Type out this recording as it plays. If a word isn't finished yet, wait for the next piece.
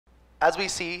as we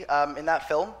see in that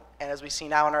film, and as we see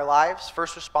now in our lives,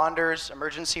 first responders,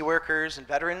 emergency workers, and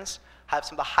veterans have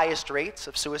some of the highest rates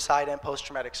of suicide and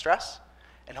post-traumatic stress.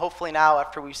 And hopefully now,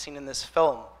 after we've seen in this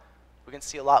film, we can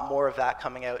see a lot more of that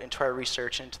coming out into our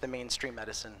research into the mainstream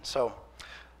medicine. So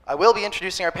I will be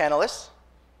introducing our panelists.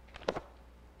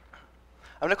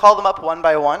 I'm going to call them up one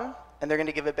by one, and they're going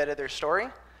to give a bit of their story,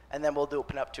 and then we'll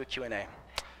open up to a Q&A.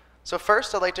 So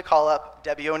first, I'd like to call up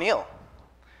Debbie O'Neill.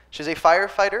 She's a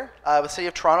firefighter with the City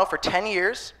of Toronto for 10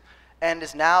 years, and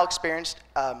is now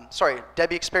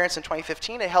Debbie experienced in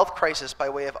 2015 a health crisis by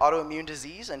way of autoimmune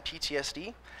disease and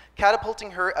PTSD, catapulting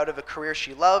her out of a career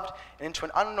she loved and into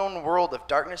an unknown world of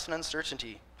darkness and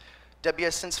uncertainty. Debbie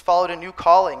has since followed a new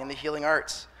calling in the healing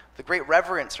arts, with a great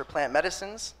reverence for plant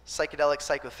medicines, psychedelic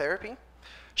psychotherapy.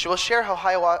 She will share how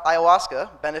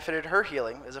ayahuasca benefited her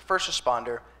healing as a first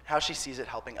responder, and how she sees it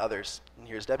helping others. And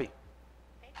here's Debbie.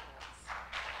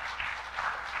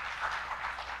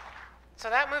 So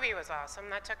that movie was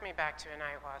awesome. That took me back to an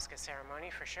ayahuasca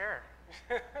ceremony for sure.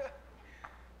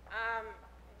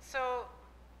 So,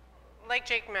 like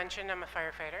Jake mentioned, I'm a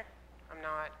firefighter. I'm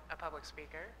not a public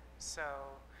speaker, so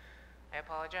I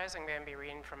apologize. I'm going to be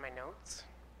reading from my notes,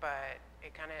 but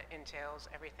it kind of entails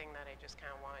everything that I just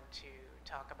kind of wanted to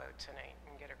talk about tonight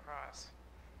and get across.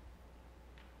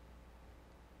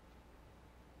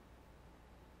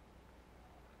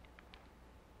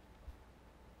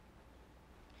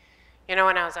 You know,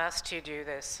 when I was asked to do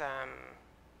this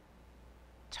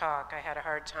talk, I had a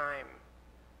hard time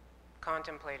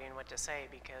contemplating what to say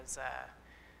because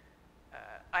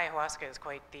ayahuasca is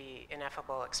quite the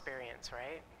ineffable experience,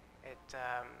 right?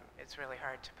 It's really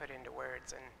hard to put into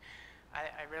words, and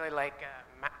I really like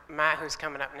Matt, who's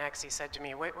coming up next. He said to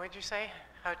me, what did you say?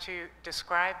 How to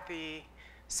describe the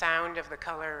sound of the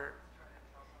color?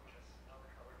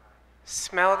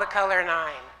 Smell the color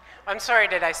 9. I'm sorry,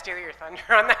 did I steal your thunder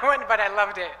on that one? But I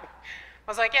loved it. I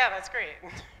was like, yeah, that's great.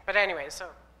 But anyway, so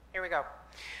here we go.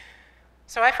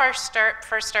 So I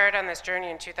first started on this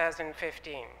journey in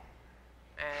 2015. And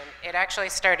it actually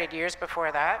started years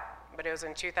before that, but it was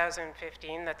in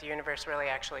 2015 that the universe really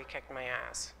actually kicked my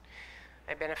ass.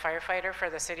 I'd been a firefighter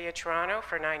for the City of Toronto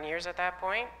for 9 years at that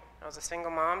point. I was a single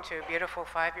mom to a beautiful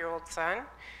 5-year-old son,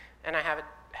 and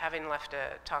having left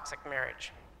a toxic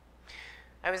marriage.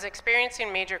 I was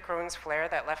experiencing major Crohn's flare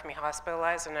that left me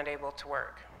hospitalized and unable to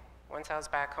work. Once I was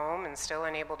back home and still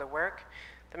unable to work,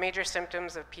 the major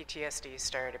symptoms of PTSD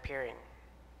started appearing.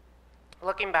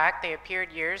 Looking back, they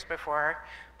appeared years before,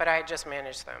 but I had just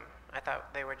managed them. I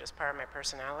thought they were just part of my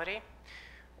personality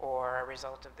or a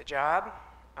result of the job,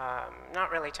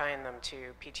 not really tying them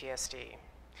to PTSD.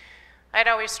 I'd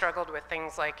always struggled with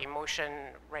things like emotion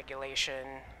regulation,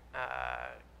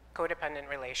 codependent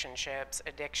relationships,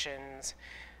 addictions,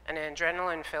 and an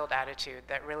adrenaline-filled attitude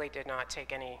that really did not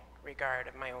take any regard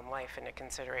of my own life into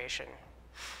consideration.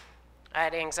 I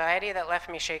had anxiety that left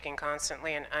me shaking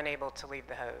constantly and unable to leave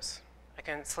the house. I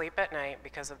couldn't sleep at night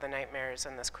because of the nightmares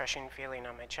and this crushing feeling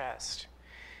on my chest.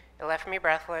 It left me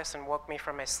breathless and woke me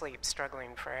from my sleep,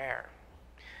 struggling for air.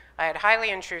 I had highly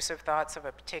intrusive thoughts of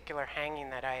a particular hanging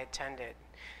that I attended.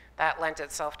 That lent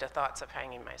itself to thoughts of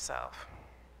hanging myself.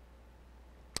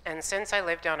 And since I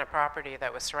lived on a property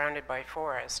that was surrounded by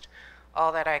forest,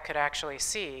 all that I could actually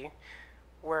see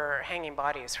were hanging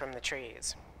bodies from the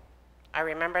trees. I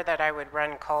remember that I would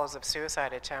run calls of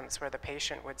suicide attempts where the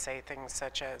patient would say things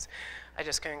such as, I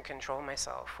just couldn't control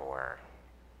myself, or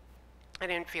I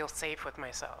didn't feel safe with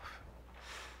myself.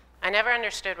 I never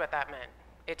understood what that meant.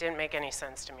 It didn't make any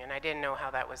sense to me, and I didn't know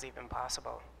how that was even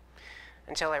possible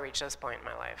until I reached this point in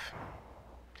my life.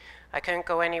 I couldn't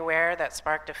go anywhere that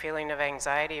sparked a feeling of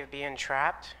anxiety of being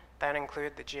trapped. That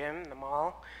included the gym, the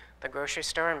mall, the grocery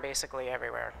store, and basically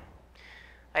everywhere.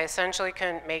 I essentially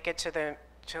couldn't make it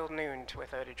till noon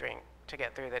without a drink to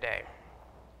get through the day.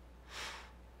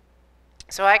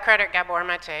 So I credit Gabor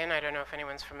Mate, and I don't know if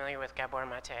anyone's familiar with Gabor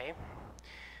Mate,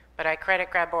 but I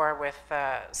credit Gabor with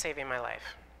saving my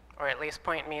life, or at least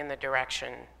point me in the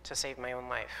direction to save my own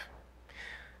life.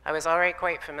 I was already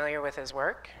quite familiar with his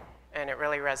work, and it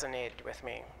really resonated with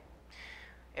me.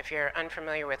 If you're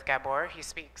unfamiliar with Gabor, he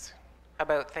speaks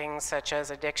about things such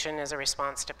as addiction as a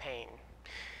response to pain.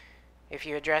 If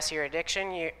you address your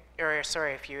addiction, you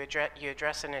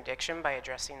address an addiction by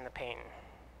addressing the pain.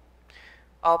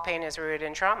 All pain is rooted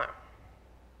in trauma,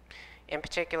 in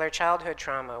particular childhood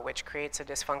trauma, which creates a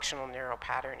dysfunctional neural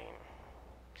patterning.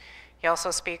 He also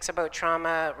speaks about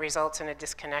trauma results in a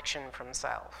disconnection from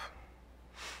self.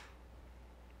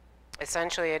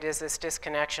 Essentially, it is this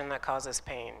disconnection that causes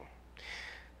pain.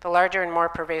 The larger and more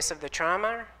pervasive the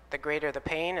trauma, the greater the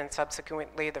pain, and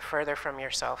subsequently the further from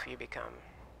yourself you become.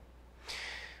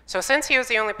 So since he was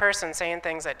the only person saying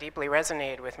things that deeply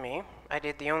resonated with me, I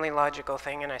did the only logical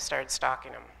thing and I started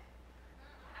stalking him.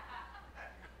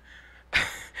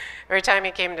 Every time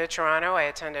he came to Toronto, I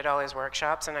attended all his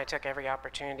workshops and I took every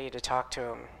opportunity to talk to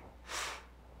him.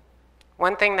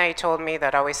 One thing that he told me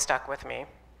that always stuck with me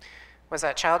was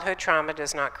that childhood trauma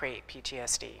does not create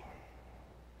PTSD.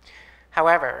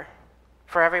 However,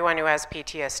 for everyone who has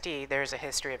PTSD, there's a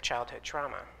history of childhood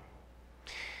trauma.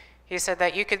 He said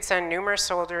that you could send numerous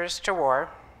soldiers to war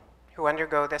who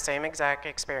undergo the same exact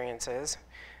experiences,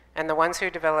 and the ones who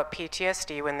develop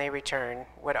PTSD when they return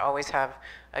would always have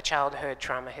a childhood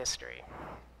trauma history.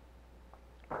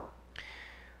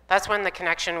 That's when the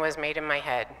connection was made in my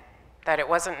head, that it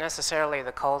wasn't necessarily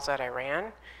the calls that I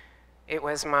ran, it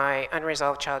was my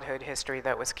unresolved childhood history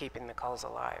that was keeping the calls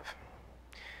alive.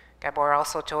 Gabor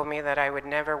also told me that I would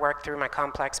never work through my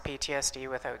complex PTSD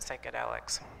without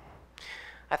psychedelics.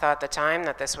 I thought at the time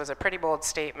that this was a pretty bold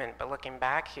statement, but looking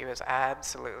back, he was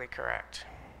absolutely correct.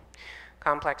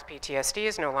 Complex PTSD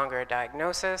is no longer a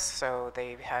diagnosis, so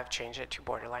they have changed it to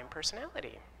borderline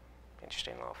personality.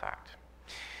 Interesting little fact.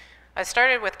 I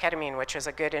started with ketamine, which was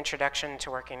a good introduction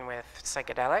to working with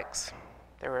psychedelics.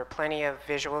 There were plenty of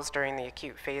visuals during the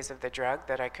acute phase of the drug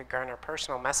that I could garner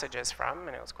personal messages from,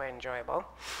 and it was quite enjoyable.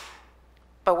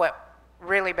 But what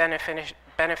really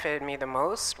benefited me the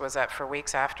most was that for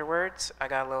weeks afterwards, I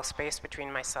got a little space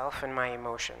between myself and my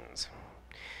emotions.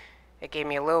 It gave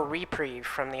me a little reprieve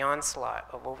from the onslaught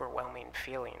of overwhelming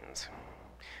feelings.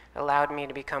 It allowed me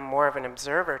to become more of an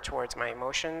observer towards my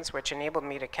emotions, which enabled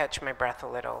me to catch my breath a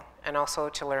little, and also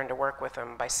to learn to work with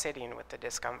them by sitting with the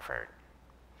discomfort.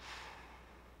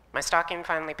 My stalking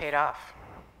finally paid off.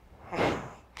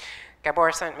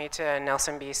 Gabor sent me to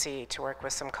Nelson, BC to work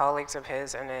with some colleagues of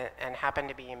his and happened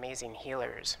to be amazing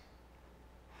healers.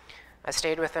 I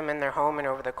stayed with them in their home, and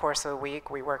over the course of the week,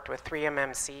 we worked with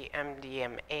 3-MMC,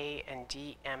 MDMA, and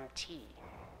DMT.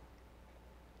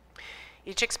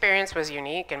 Each experience was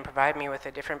unique and provided me with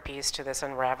a different piece to this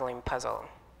unraveling puzzle.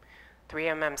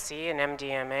 3-MMC and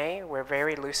MDMA were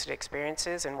very lucid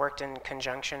experiences and worked in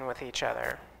conjunction with each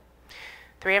other.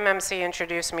 3-MMC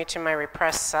introduced me to my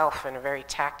repressed self in a very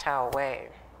tactile way.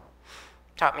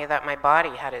 Taught me that my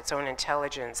body had its own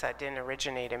intelligence that didn't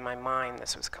originate in my mind.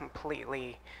 This was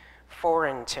completely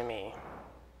foreign to me.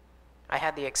 I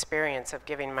had the experience of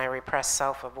giving my repressed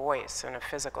self a voice and a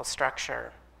physical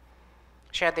structure.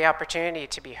 She had the opportunity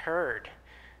to be heard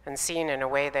and seen in a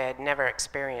way they had never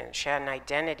experienced. She had an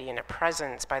identity and a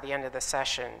presence by the end of the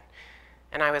session,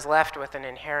 and I was left with an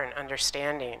inherent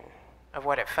understanding of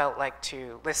what it felt like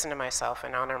to listen to myself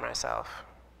and honor myself.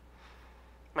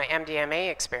 My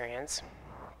MDMA experience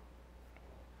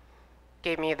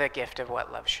gave me the gift of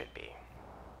what love should be,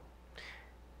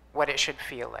 what it should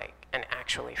feel like and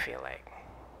actually feel like.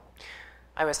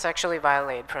 I was sexually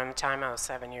violated from the time I was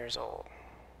 7 years old,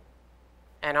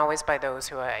 and always by those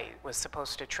who I was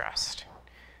supposed to trust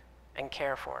and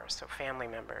care for, so family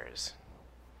members,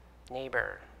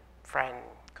 neighbor, friend,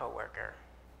 coworker.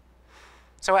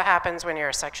 So what happens when you're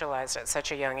sexualized at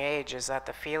such a young age is that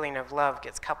the feeling of love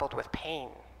gets coupled with pain.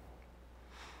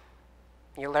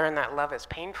 You learn that love is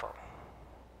painful,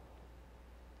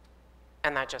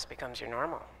 and that just becomes your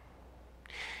normal.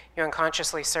 You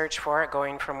unconsciously search for it,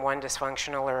 going from one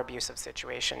dysfunctional or abusive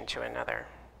situation to another.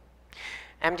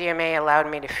 MDMA allowed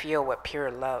me to feel what pure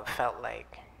love felt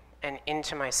like, and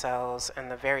into my cells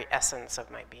and the very essence of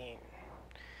my being.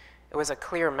 It was a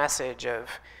clear message of,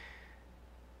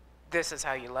 this is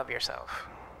how you love yourself,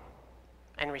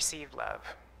 and receive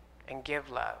love, and give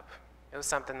love. It was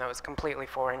something that was completely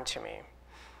foreign to me,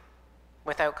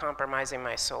 without compromising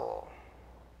my soul.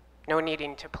 No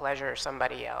needing to pleasure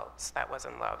somebody else, that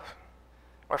wasn't love,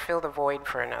 or fill the void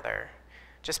for another.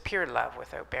 Just pure love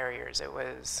without barriers. It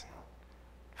was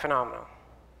phenomenal.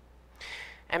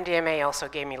 MDMA also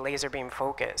gave me laser beam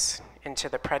focus into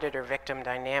the predator-victim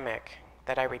dynamic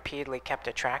that I repeatedly kept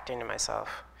attracting to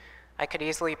myself. I could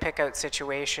easily pick out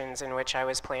situations in which I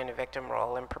was playing a victim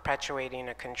role and perpetuating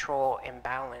a control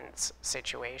imbalance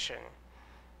situation.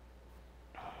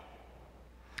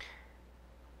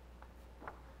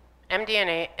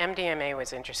 MDMA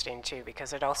was interesting too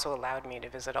because it also allowed me to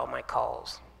visit all my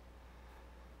calls.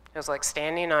 It was like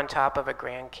standing on top of a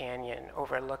Grand Canyon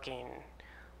overlooking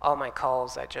all my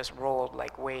calls that just rolled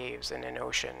like waves in an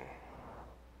ocean.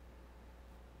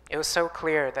 It was so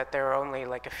clear that there were only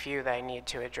like a few that I needed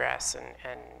to address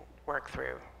and work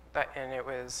through. And it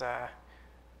was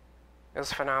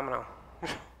phenomenal.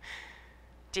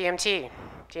 DMT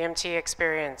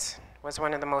experience was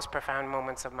one of the most profound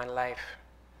moments of my life.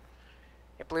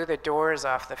 It blew the doors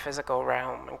off the physical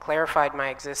realm and clarified my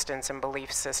existence and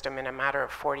belief system in a matter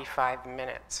of 45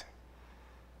 minutes.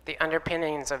 The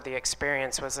underpinnings of the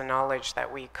experience was the knowledge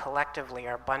that we collectively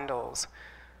are bundles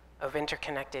of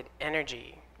interconnected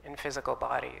energy in physical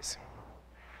bodies.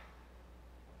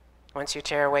 Once you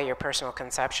tear away your personal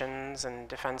conceptions and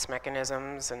defense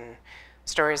mechanisms and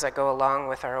stories that go along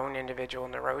with our own individual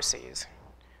neuroses,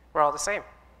 we're all the same.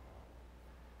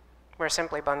 We're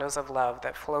simply bundles of love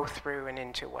that flow through and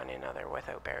into one another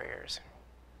without barriers.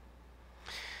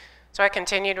 So I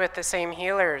continued with the same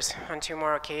healers on 2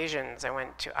 more occasions. I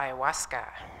went to Ayahuasca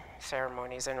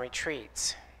ceremonies and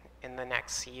retreats in the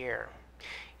next year.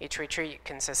 Each retreat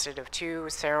consisted of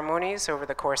 2 ceremonies over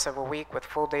the course of a week with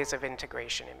full days of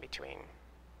integration in between.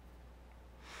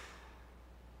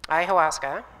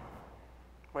 Ayahuasca,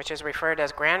 which is referred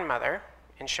as grandmother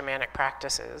in shamanic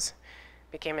practices,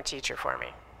 became a teacher for me.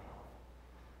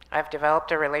 I've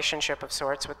developed a relationship of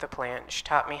sorts with the plant. She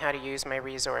taught me how to use my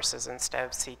resources instead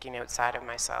of seeking outside of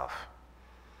myself,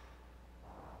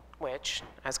 which,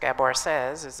 as Gabor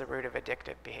says, is the root of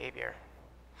addictive behavior.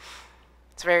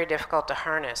 It's very difficult to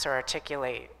harness or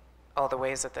articulate all the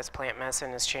ways that this plant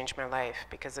medicine has changed my life,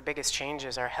 because the biggest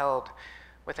changes are held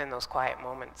within those quiet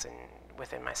moments and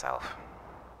within myself.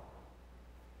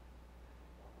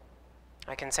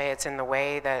 I can say it's in the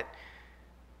way that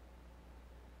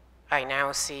I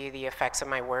now see the effects of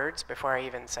my words before I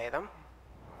even say them.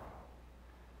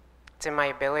 It's in my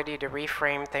ability to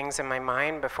reframe things in my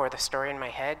mind before the story in my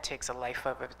head takes a life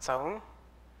of its own.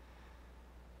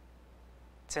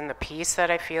 It's in the peace that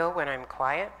I feel when I'm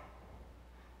quiet,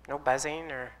 no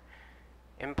buzzing or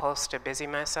impulse to busy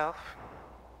myself.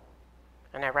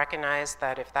 And I recognize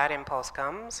that if that impulse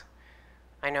comes,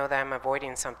 I know that I'm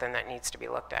avoiding something that needs to be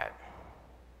looked at.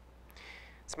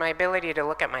 It's my ability to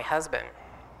look at my husband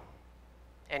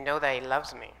and know that he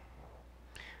loves me,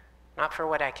 not for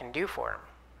what I can do for him.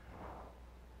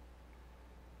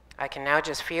 I can now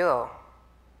just feel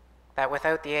that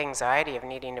without the anxiety of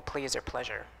needing to please or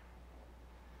pleasure.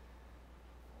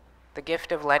 The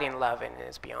gift of letting love in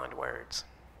is beyond words.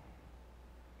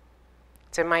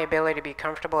 It's in my ability to be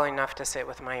comfortable enough to sit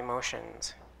with my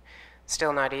emotions.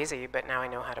 Still not easy, but now I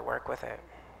know how to work with it.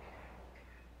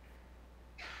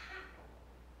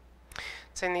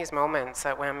 It's in these moments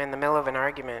that when I'm in the middle of an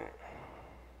argument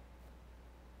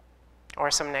or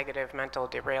some negative mental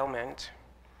derailment,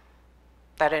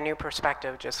 that a new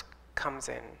perspective just comes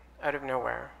in out of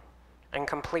nowhere and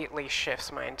completely shifts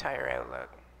my entire outlook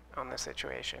on the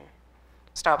situation.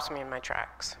 Stops me in my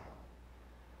tracks.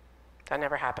 That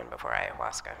never happened before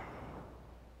ayahuasca.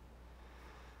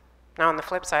 Now on the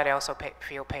flip side, I also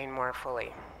feel pain more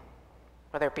fully,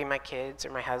 whether it be my kids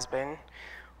or my husband,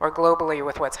 or globally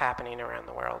with what's happening around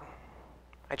the world.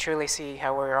 I truly see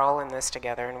how we're all in this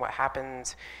together, and what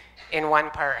happens in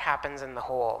one part happens in the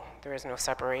whole. There is no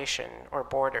separation or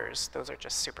borders. Those are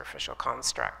just superficial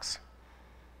constructs.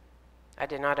 I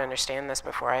did not understand this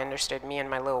before. I understood me and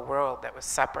my little world that was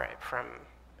separate from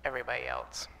everybody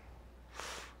else.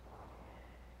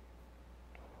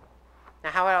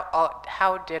 Now,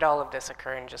 how did all of this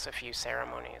occur in just a few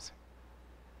ceremonies?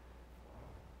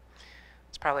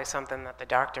 It's probably something that the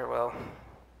doctor will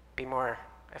be more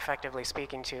effectively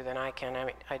speaking to than I can.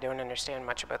 I don't understand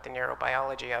much about the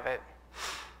neurobiology of it.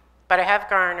 But I have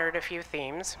garnered a few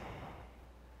themes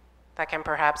that can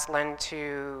perhaps lend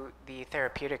to the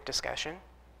therapeutic discussion.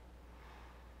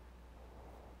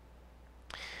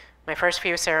 My first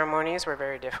few ceremonies were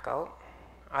very difficult.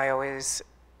 I always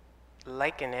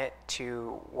liken it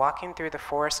to walking through the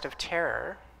forest of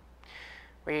terror,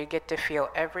 where you get to feel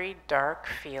every dark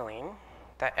feeling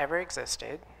that ever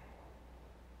existed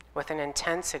with an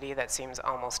intensity that seems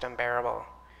almost unbearable,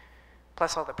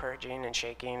 plus all the purging and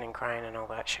shaking and crying and all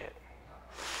that shit.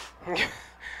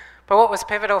 But what was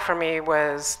pivotal for me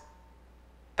was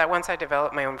that once I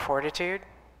developed my own fortitude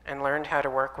and learned how to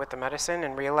work with the medicine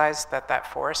and realized that that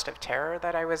forest of terror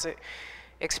that I was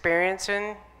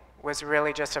experiencing was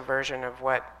really just a version of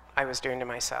what I was doing to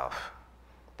myself.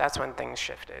 That's when things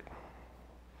shifted.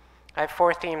 I have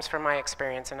 4 themes from my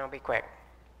experience, and I'll be quick.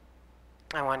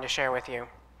 I wanted to share with you.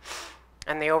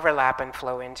 And they overlap and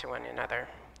flow into one another.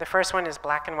 The first one is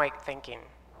black and white thinking.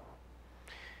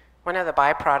 One of the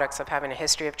byproducts of having a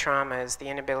history of trauma is the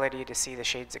inability to see the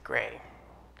shades of gray.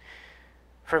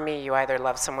 For me, you either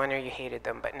loved someone or you hated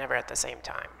them, but never at the same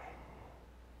time.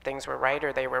 Things were right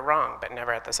or they were wrong, but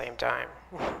never at the same time.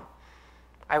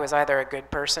 I was either a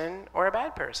good person or a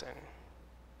bad person,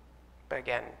 but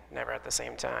again, never at the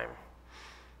same time.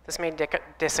 This made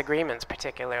disagreements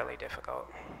particularly difficult.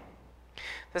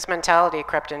 This mentality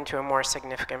crept into a more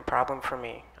significant problem for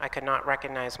me. I could not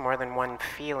recognize more than one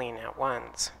feeling at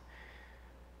once.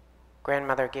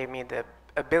 Grandmother gave me the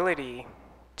ability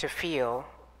to feel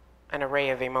an array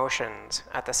of emotions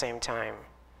at the same time.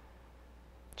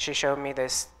 She showed me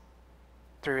this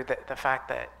through the fact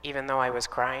that even though I was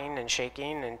crying and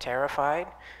shaking and terrified,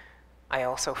 I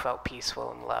also felt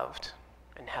peaceful and loved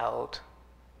and held.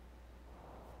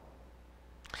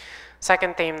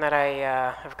 Second theme that I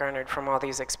have garnered from all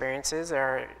these experiences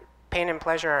are pain and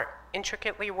pleasure are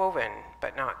intricately woven,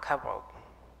 but not coupled.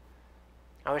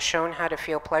 I was shown how to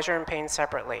feel pleasure and pain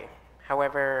separately.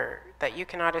 However, that you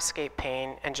cannot escape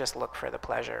pain and just look for the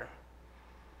pleasure.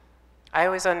 I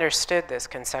always understood this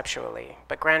conceptually,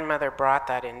 but grandmother brought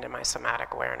that into my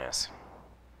somatic awareness.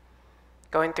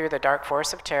 Going through the dark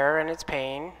force of terror and its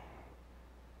pain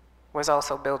was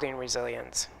also building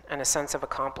resilience and a sense of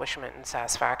accomplishment and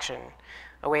satisfaction,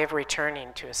 a way of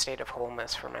returning to a state of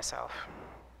wholeness for myself.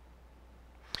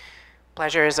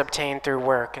 Pleasure is obtained through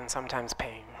work and sometimes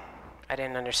pain. I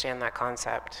didn't understand that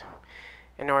concept.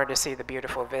 In order to see the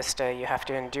beautiful vista, you have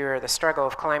to endure the struggle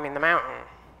of climbing the mountain.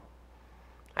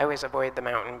 I always avoid the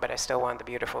mountain, but I still want the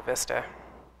beautiful vista.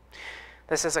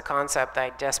 This is a concept that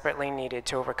I desperately needed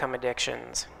to overcome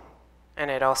addictions. And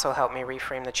it also helped me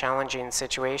reframe the challenging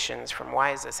situations from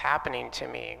why is this happening to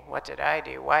me? What did I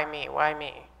do? Why me? Why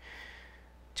me?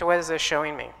 To what is this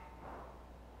showing me?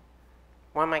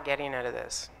 What am I getting out of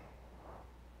this?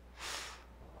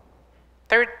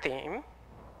 Third theme,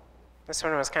 this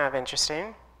one was kind of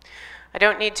interesting. I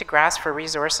don't need to grasp for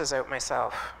resources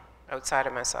outside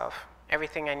of myself.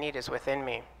 Everything I need is within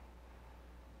me.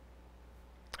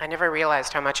 I never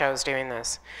realized how much I was doing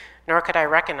this, nor could I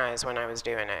recognize when I was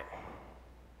doing it.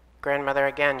 Grandmother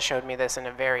again showed me this in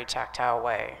a very tactile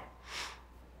way.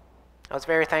 I was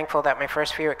very thankful that my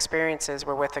first few experiences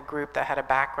were with a group that had a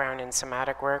background in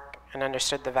somatic work and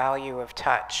understood the value of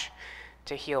touch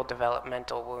to heal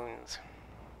developmental wounds.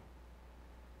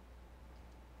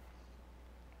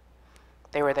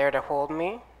 They were there to hold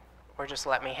me or just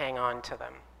let me hang on to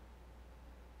them.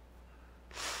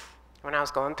 When I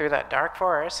was going through that dark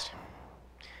forest,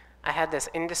 I had this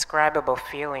indescribable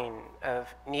feeling of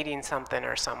needing something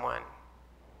or someone.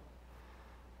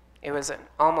 It was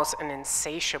almost an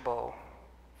insatiable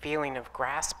feeling of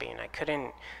grasping. I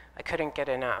couldn't get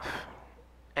enough.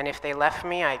 And if they left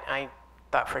me, I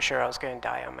thought for sure I was going to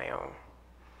die on my own.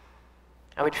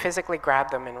 I would physically grab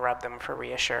them and rub them for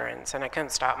reassurance, and I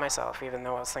couldn't stop myself, even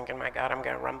though I was thinking, my God, I'm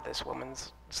going to rub this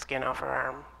woman's skin off her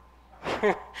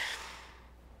arm.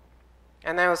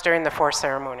 And that was during the fourth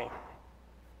ceremony.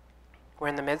 We're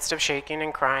in the midst of shaking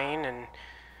and crying and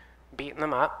beating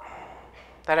them up,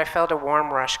 that I felt a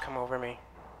warm rush come over me,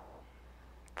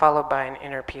 followed by an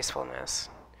inner peacefulness.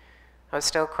 I was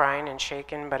still crying and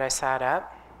shaking, but I sat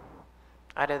up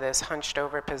out of this hunched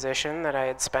over position that I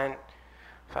had spent,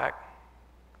 in fact,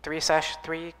 three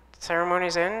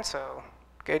ceremonies in, so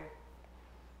good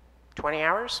 20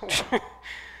 hours.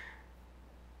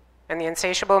 And the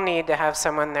insatiable need to have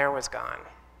someone there was gone.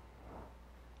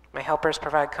 My helpers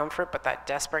provide comfort, but that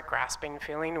desperate grasping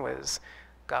feeling was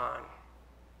gone.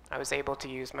 I was able to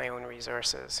use my own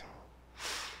resources.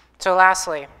 So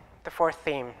lastly, the fourth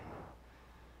theme,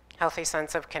 healthy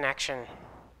sense of connection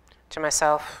to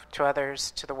myself, to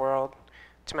others, to the world,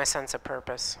 to my sense of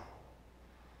purpose.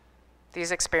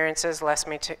 These experiences led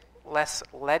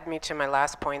me to my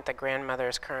last point that grandmother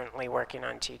is currently working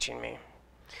on teaching me.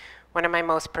 One of my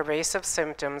most pervasive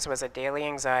symptoms was a daily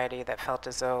anxiety that felt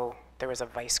as though there was a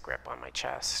vice grip on my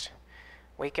chest,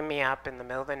 waking me up in the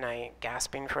middle of the night,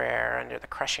 gasping for air under the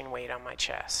crushing weight on my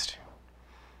chest.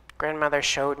 Grandmother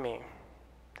showed me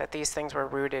that these things were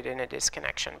rooted in a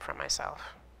disconnection from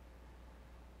myself.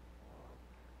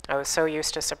 I was so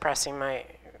used to suppressing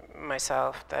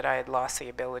myself that I had lost the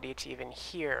ability to even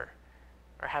hear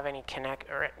or have any connect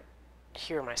or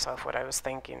hear myself, what I was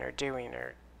thinking or doing,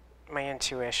 or my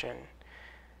intuition.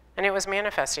 And it was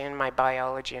manifesting in my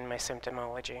biology and my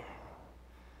symptomology.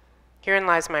 Herein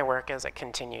lies my work as it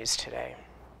continues today.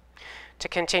 To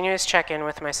continuously check in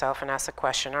with myself and ask the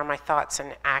question, are my thoughts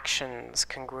and actions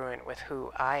congruent with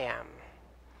who I am?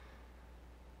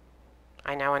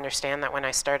 I now understand that when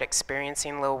I start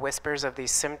experiencing little whispers of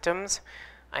these symptoms,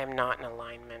 I am not in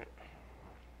alignment.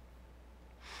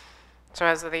 So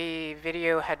as the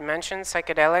video had mentioned,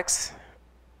 psychedelics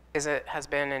has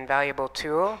been an invaluable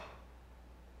tool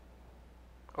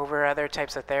over other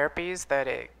types of therapies that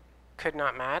it could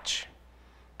not match.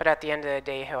 But at the end of the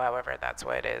day, however, that's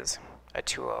what it is, a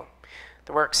tool.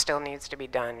 The work still needs to be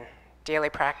done. Daily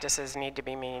practices need to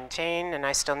be maintained, and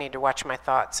I still need to watch my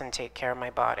thoughts and take care of my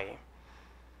body.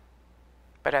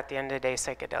 But at the end of the day,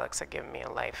 psychedelics have given me a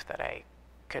life that I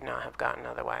could not have gotten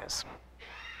otherwise.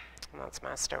 And that's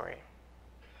my story.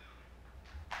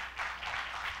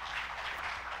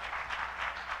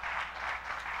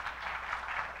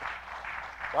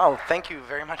 Wow, thank you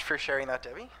very much for sharing that,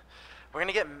 Debbie. We're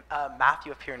going to get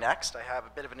Matthew up here next. I have a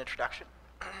bit of an introduction.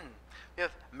 We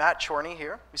have Matt Chorny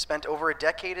here, who spent over a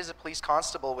decade as a police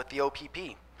constable with the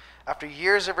OPP. After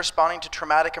years of responding to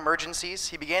traumatic emergencies,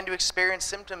 he began to experience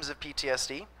symptoms of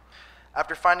PTSD.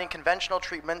 After finding conventional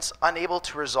treatments unable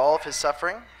to resolve his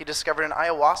suffering, he discovered an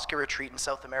ayahuasca retreat in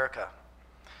South America.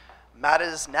 Matt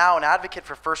is now an advocate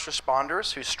for first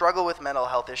responders who struggle with mental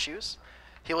health issues.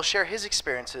 He will share his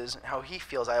experiences and how he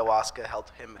feels ayahuasca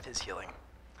helped him with his healing.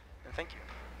 And thank you.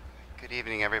 Good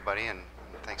evening, everybody, and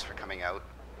thanks for coming out.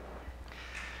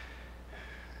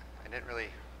 I didn't really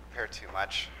prepare too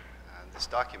much. This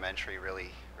documentary really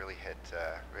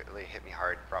hit me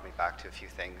hard, brought me back to a few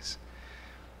things.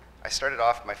 I started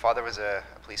off, my father was a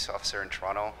police officer in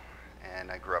Toronto,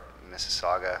 and I grew up in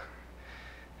Mississauga.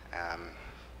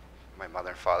 My mother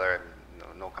and father,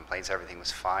 no complaints, everything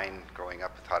was fine. Growing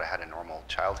up, I thought I had a normal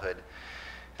childhood.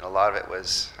 And a lot of it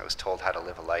was, I was told how to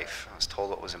live a life. I was told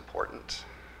what was important.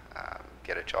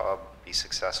 Get a job, be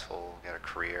successful, get a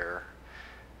career,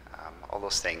 all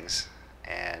those things.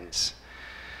 And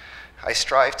I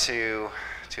strive to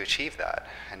achieve that.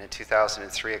 And in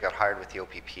 2003, I got hired with the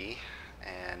OPP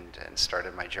and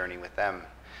started my journey with them.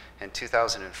 In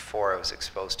 2004, I was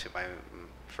exposed to my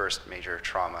first major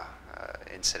trauma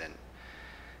incident.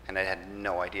 And I had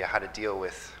no idea how to deal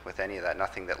with any of that,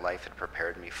 nothing that life had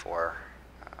prepared me for,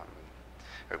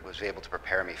 or was able to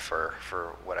prepare me for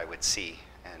what I would see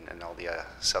and all the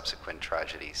subsequent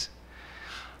tragedies.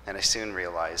 And I soon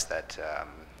realized that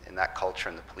in that culture,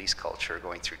 in the police culture,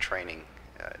 going through training,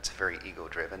 it's very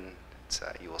ego-driven. It's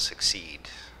you will succeed,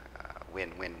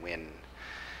 win, win, win.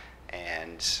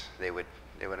 And they would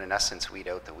in essence weed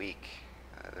out the weak.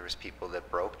 There was people that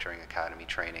broke during academy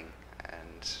training,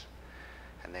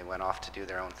 and they went off to do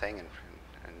their own thing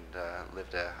and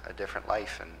lived a different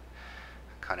life, and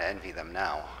kind of envy them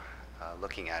now.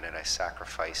 Looking at it, I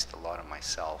sacrificed a lot of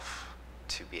myself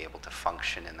to be able to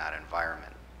function in that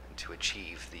environment and to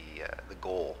achieve the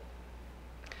goal.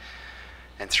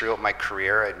 And throughout my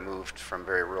career, I'd moved from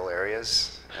very rural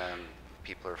areas.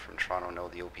 People who are from Toronto know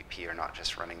the OPP are not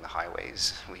just running the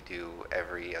highways. We do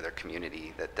every other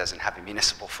community that doesn't have a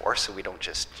municipal force, so we don't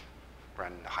just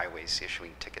run the highways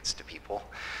issuing tickets to people.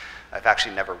 I've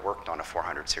actually never worked on a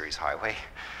 400 series highway.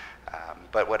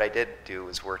 But what I did do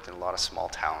was worked in a lot of small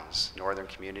towns, northern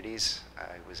communities.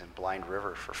 I was in Blind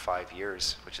River for 5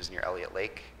 years, which is near Elliott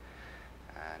Lake,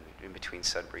 and in between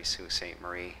Sudbury, Sault Ste.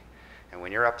 Marie. And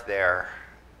when you're up there,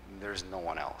 there's no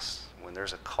one else. When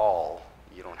there's a call,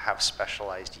 you don't have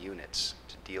specialized units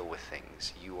to deal with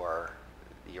things. You're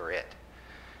it.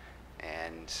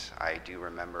 And I do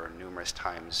remember numerous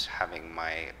times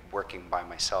working by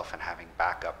myself and having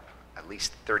backup at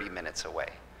least 30 minutes away.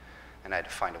 And I had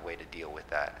to find a way to deal with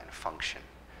that and function.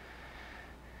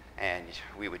 And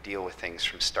we would deal with things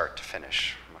from start to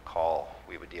finish. From a call,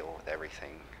 we would deal with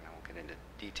everything. And I won't get into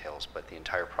details, but the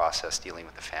entire process, dealing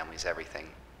with the families, everything.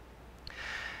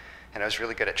 And I was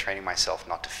really good at training myself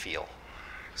not to feel,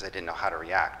 because I didn't know how to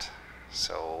react.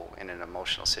 So in an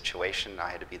emotional situation, I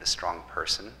had to be the strong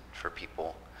person for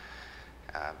people,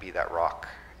 be that rock.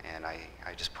 And I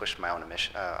just pushed my own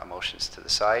emotions to the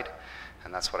side,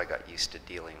 and that's what I got used to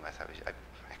dealing with. I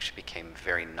actually became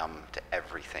very numb to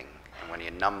everything. And when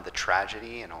you numb the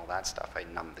tragedy and all that stuff, I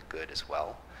numbed the good as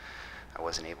well. I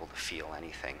wasn't able to feel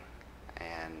anything.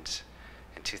 And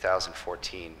in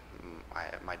 2014,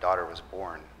 my daughter was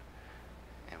born,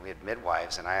 and we had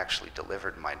midwives, and I actually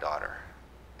delivered my daughter.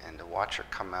 And to watch her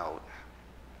come out,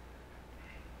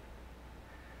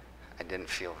 I didn't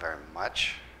feel very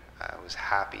much. I was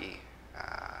happy,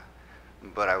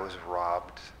 but I was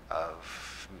robbed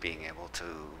of being able to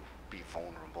be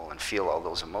vulnerable and feel all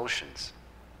those emotions.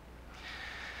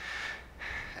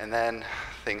 And then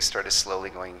things started slowly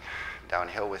going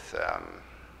downhill with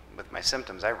my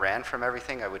symptoms. I ran from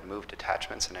everything. I would move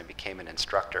detachments, and I became an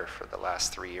instructor for the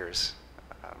last 3 years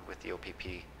with the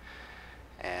OPP,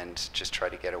 and just try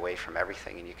to get away from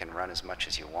everything. And you can run as much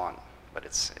as you want, but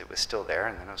it was still there.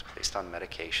 And then I was placed on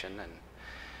medication, and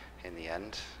in the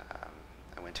end,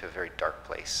 I went to a very dark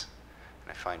place.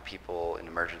 And I find people in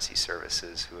emergency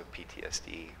services who have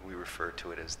PTSD, we refer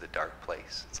to it as the dark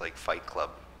place. It's like Fight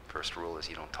Club. First rule is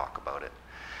you don't talk about it.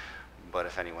 But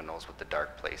if anyone knows what the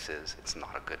dark place is, it's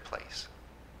not a good place.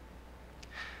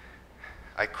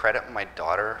 I credit my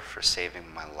daughter for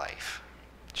saving my life.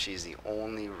 She's the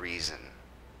only reason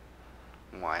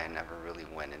why I never really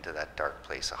went into that dark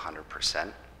place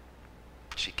 100%.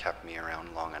 She kept me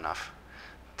around long enough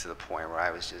to the point where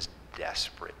I was just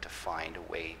desperate to find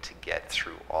a way to get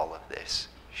through all of this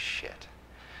shit.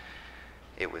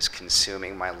 It was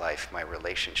consuming my life, my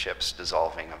relationships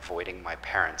dissolving, avoiding my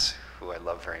parents, who I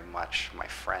love very much, my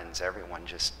friends, everyone,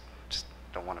 just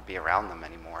don't want to be around them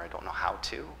anymore. I don't know how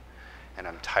to. And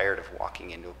I'm tired of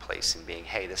walking into a place and being,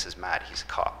 hey, this is Matt, he's a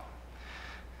cop.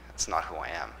 That's not who I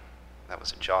am. That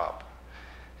was a job.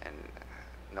 And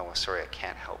no, sorry, I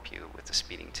can't help you with the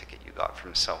speeding ticket you got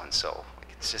from so-and-so. Like,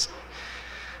 it's just,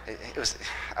 it was,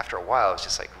 after a while, I was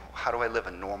just like, how do I live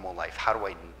a normal life? How do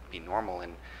I be normal?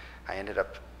 And I ended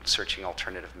up searching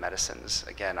alternative medicines.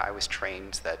 Again, I was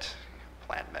trained that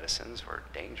plant medicines were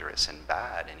dangerous and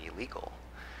bad and illegal.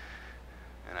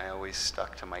 And I always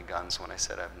stuck to my guns when I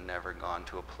said I've never gone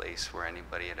to a place where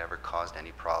anybody had ever caused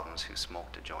any problems who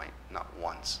smoked a joint, not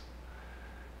once.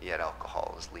 Yet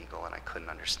alcohol is legal and I couldn't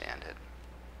understand it.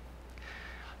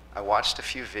 I watched a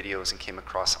few videos and came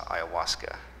across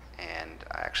ayahuasca, and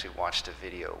I actually watched a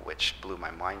video which blew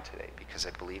my mind today because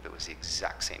I believe it was the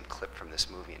exact same clip from this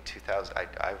movie in 2000.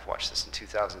 I've watched this in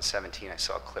 2017. I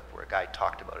saw a clip where a guy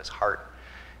talked about his heart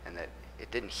and that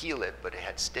it didn't heal it, but it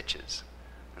had stitches.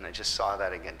 And I just saw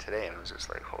that again today, and I was just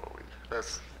like, holy,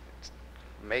 that's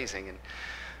amazing. And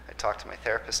I talked to my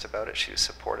therapist about it. She was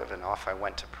supportive, and off I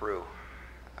went to Peru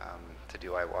to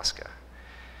do ayahuasca.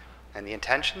 And the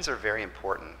intentions are very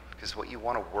important, because what you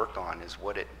want to work on is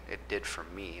what it did for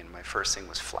me. And my first thing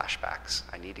was flashbacks.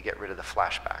 I need to get rid of the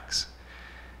flashbacks.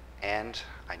 And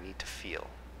I need to feel.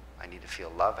 I need to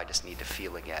feel love. I just need to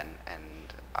feel again.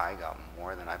 And I got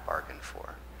more than I bargained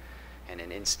for. And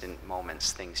in instant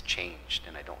moments, things changed,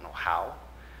 and I don't know how,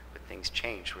 but things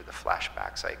changed with the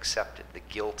flashbacks. I accepted the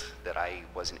guilt that I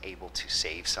wasn't able to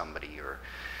save somebody or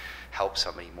help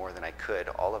somebody more than I could.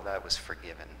 All of that was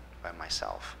forgiven by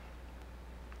myself.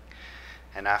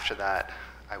 And after that,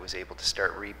 I was able to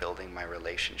start rebuilding my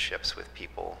relationships with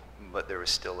people, but there was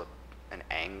still an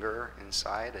anger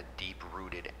inside, a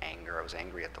deep-rooted anger. I was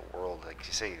angry at the world. Like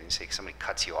you say somebody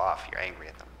cuts you off, you're angry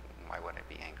at them. Why would I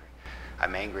be angry?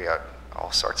 I'm angry at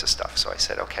all sorts of stuff. So I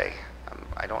said, okay,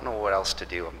 I don't know what else to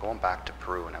do. I'm going back to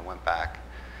Peru. And I went back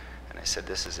and I said,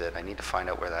 this is it. I need to find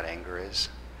out where that anger is.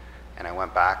 And I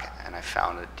went back and I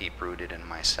found it deep-rooted in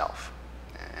myself.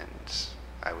 And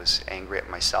I was angry at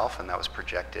myself, and that was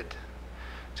projected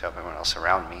to everyone else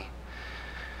around me.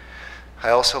 I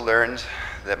also learned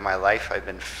that my life, I've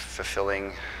been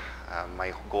fulfilling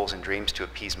my goals and dreams to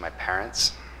appease my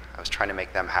parents. I was trying to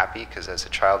make them happy, because as a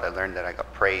child I learned that I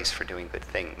got praise for doing good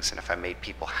things, and if I made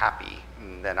people happy,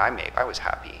 then I was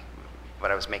happy.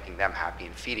 But I was making them happy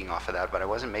and feeding off of that, but I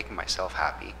wasn't making myself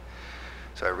happy.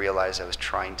 So I realized I was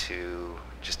trying to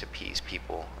just appease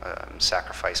people,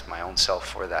 sacrifice my own self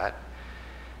for that.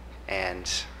 And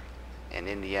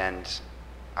in the end,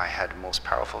 I had the most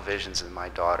powerful visions of my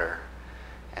daughter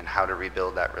and how to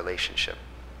rebuild that relationship,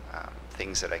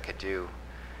 things that I could do.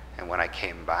 And when I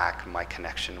came back, my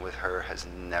connection with her has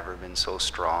never been so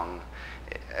strong.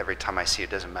 Every time I see it,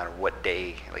 doesn't matter what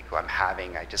day like I'm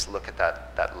having, I just look at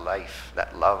that life,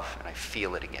 that love, and I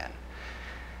feel it again.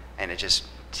 And it just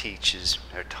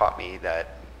taught me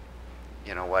that,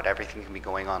 you know what, everything can be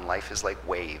going on. Life is like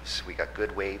waves. We got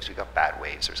good waves, we got bad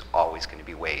waves. There's always going to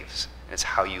be waves. And it's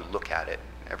how you look at it.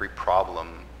 Every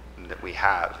problem that we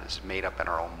have is made up in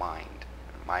our own mind.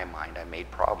 In my mind, I made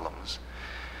problems.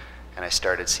 And I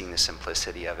started seeing the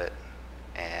simplicity of it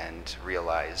and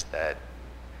realized that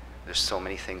there's so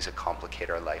many things that complicate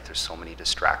our life. There's so many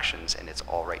distractions, and it's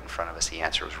all right in front of us. The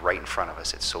answer is right in front of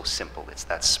us. It's so simple. It's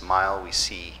that smile we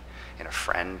see in a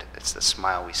friend. It's the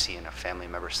smile we see in a family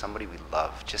member, somebody we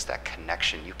love, just that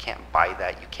connection. You can't buy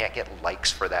that. You can't get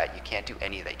likes for that. You can't do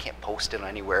any of that. You can't post it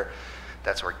anywhere.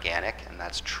 That's organic, and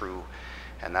that's true.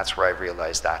 And that's where I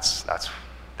realized that's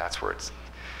where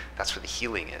the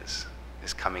healing is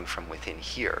coming from within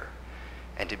here.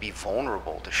 And to be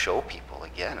vulnerable, to show people.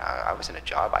 Again, I was in a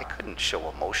job, I couldn't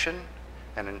show emotion.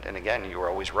 And again, you were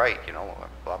always right, you know,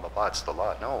 blah, blah, blah, it's the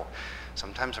law. No,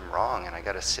 sometimes I'm wrong, and I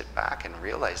got to sit back and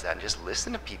realize that and just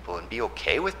listen to people and be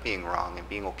okay with being wrong and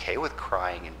being okay with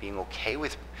crying and being okay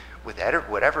with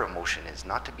whatever emotion is,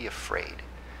 not to be afraid.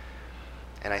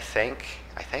 And I thank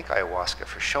ayahuasca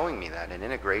for showing me that. And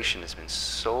integration has been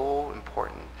so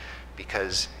important,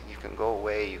 because you can go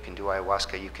away, you can do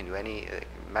ayahuasca, you can do any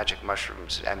magic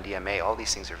mushrooms, MDMA, all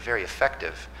these things are very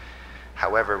effective.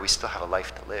 However, we still have a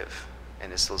life to live.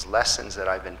 And it's those lessons that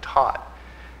I've been taught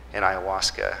in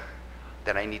ayahuasca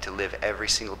that I need to live every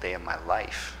single day of my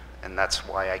life. And that's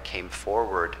why I came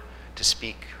forward to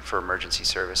speak for emergency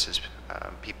services,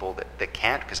 people that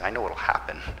can't, because I know it'll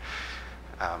happen.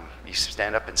 You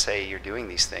stand up and say you're doing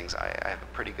these things, I have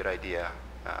a pretty good idea,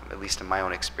 at least in my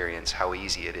own experience, how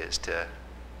easy it is to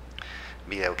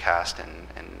be outcast, and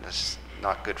it's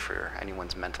not good for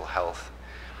anyone's mental health.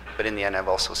 But in the end, I've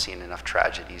also seen enough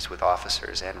tragedies with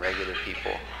officers and regular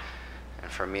people. And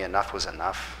for me, enough was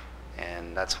enough.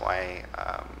 And that's why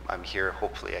I'm here.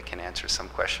 Hopefully I can answer some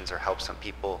questions or help some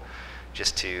people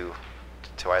just to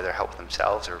either help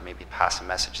themselves or maybe pass a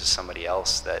message to somebody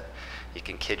else that you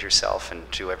can kid yourself and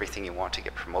do everything you want to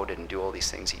get promoted and do all these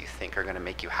things that you think are going to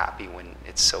make you happy when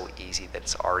it's so easy that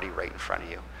it's already right in front of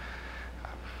you.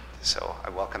 So I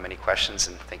welcome any questions,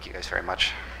 and thank you guys very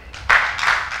much.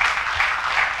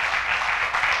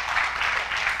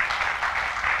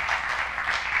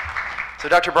 So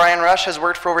Dr. Brian Rush has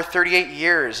worked for over 38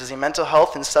 years as a mental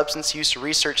health and substance use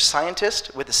research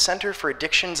scientist with the Center for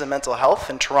Addictions and Mental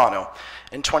Health in Toronto.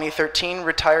 In 2013,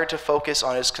 retired to focus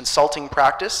on his consulting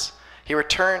practice. He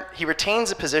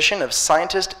retains a position of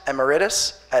scientist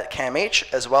emeritus at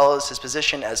CAMH, as well as his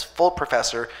position as full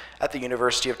professor at the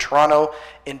University of Toronto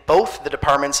in both the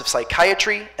departments of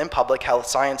psychiatry and public health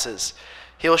sciences.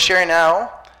 He'll share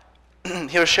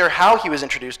how he was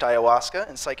introduced to ayahuasca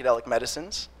and psychedelic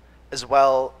medicines, as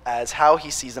well as how he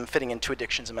sees them fitting into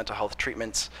addictions and mental health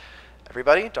treatments.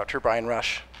 Everybody, Dr. Brian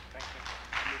Rush. Thank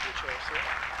you. Move your chairs here.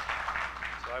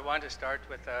 So I want to start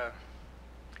with a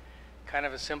kind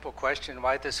of a simple question: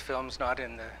 why this film's not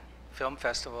in the film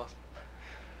festival?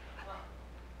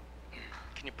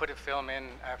 Can you put a film in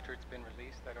after it's been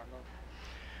released? I don't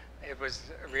know. It was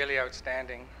really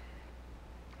outstanding.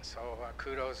 So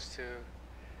kudos to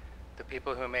the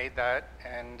people who made that,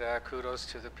 and kudos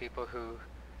to the people who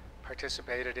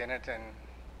participated in it and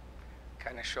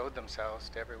kind of showed themselves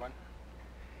to everyone.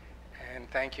 And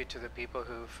thank you to the people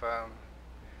who've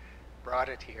brought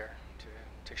it here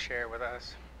to share with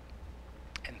us.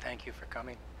 And thank you for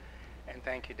coming. And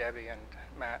thank you, Debbie and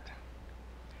Matt.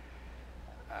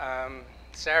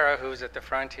 Sarah, who's at the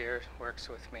front here, works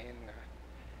with me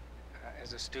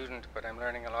as a student, but I'm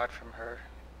learning a lot from her,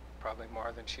 probably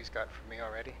more than she's got from me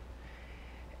already.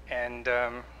 And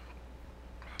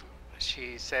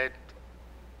she said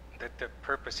that the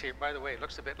purpose here, by the way, it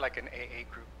looks a bit like an AA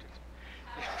group.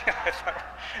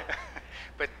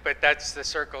 but that's the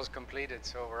circle's completed,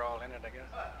 so we're all in it, I guess.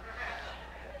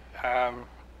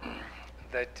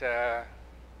 That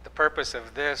the purpose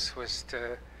of this was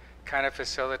to kind of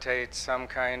facilitate some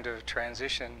kind of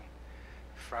transition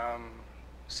from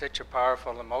such a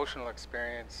powerful emotional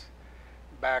experience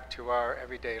back to our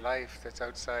everyday life that's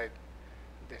outside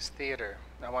this theater.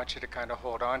 I want you to kind of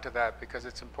hold on to that, because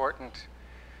it's important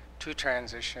to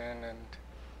transition,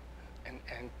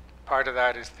 and part of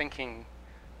that is thinking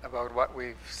about what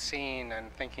we've seen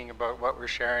and thinking about what we're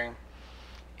sharing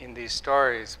in these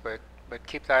stories, but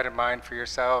keep that in mind for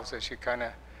yourselves as you kind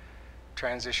of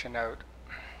transition out.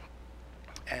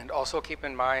 And also keep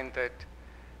in mind that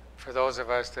for those of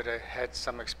us that have had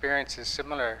some experiences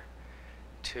similar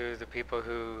to the people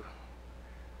who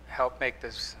helped make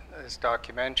this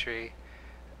documentary,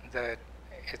 that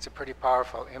it's a pretty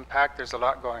powerful impact. There's a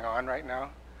lot going on right now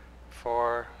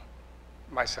for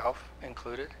myself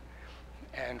included,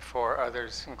 and for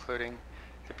others, including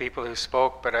the people who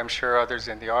spoke, but I'm sure others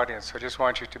in the audience. So I just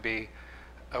want you to be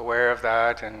aware of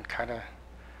that and kind of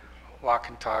walk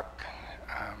and talk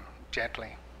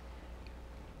gently.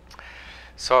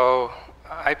 So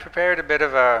I prepared a bit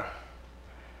of a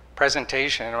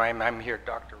presentation. I'm here,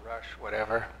 Dr. Rush,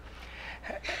 whatever.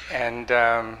 And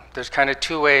there's kind of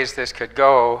two ways this could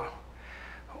go.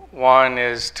 One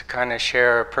is to kind of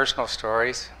share personal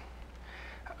stories,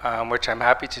 which I'm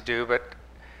happy to do, but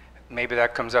maybe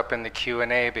that comes up in the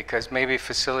Q&A, because maybe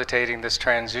facilitating this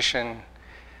transition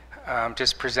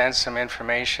just presents some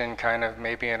information kind of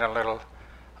maybe in a little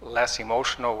less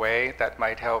emotional way that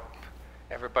might help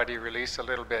everybody release a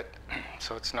little bit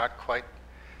so it's not quite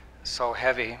so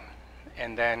heavy.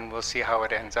 And then we'll see how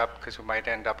it ends up, because we might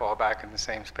end up all back in the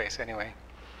same space anyway.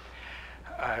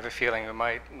 I have a feeling we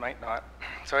might not.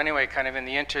 So anyway, kind of in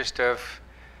the interest of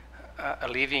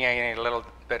alleviating a little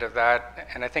bit of that,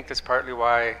 and I think that's partly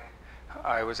why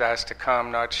I was asked to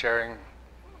come, not sharing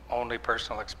only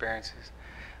personal experiences,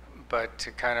 but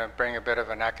to kind of bring a bit of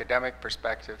an academic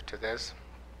perspective to this,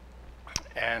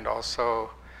 and also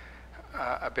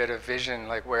a bit of vision,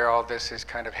 like where all this is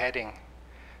kind of heading.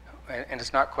 And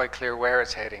it's not quite clear where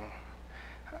it's heading.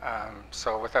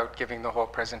 So without giving the whole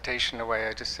presentation away,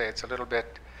 I just say it's a little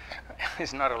bit,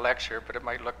 it's not a lecture, but it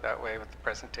might look that way with the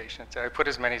presentation. So I put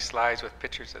as many slides with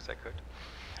pictures as I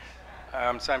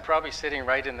could. So I'm probably sitting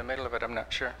right in the middle of it, I'm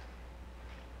not sure.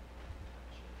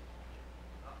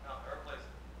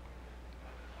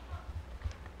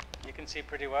 can see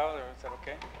pretty well, or is that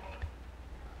okay?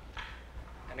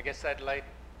 And I guess that light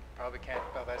probably can't,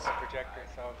 well, that's the projector,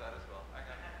 so. That as well.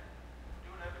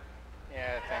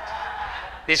 Yeah, thanks.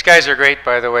 These guys are great,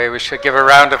 by the way. We should give a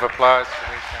round of applause for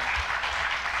these guys.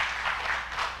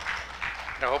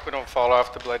 And I hope we don't fall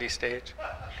off the bloody stage.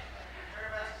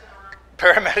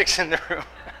 Paramedics in the room.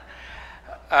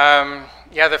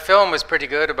 Yeah, the film was pretty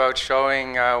good about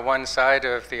showing one side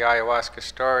of the ayahuasca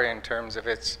story in terms of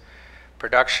its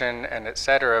production and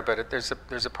etc. But there's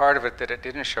a part of it that it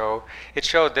didn't show. It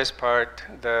showed this part,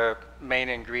 the main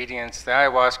ingredients. The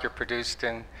ayahuasca produced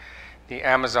in the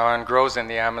Amazon, grows in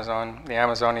the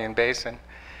Amazonian basin.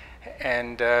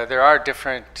 And there are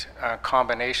different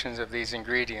combinations of these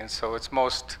ingredients. So it's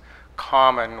most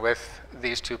common with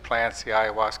these two plants, the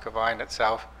ayahuasca vine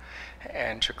itself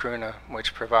and chacruna,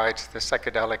 which provides the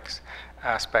psychedelic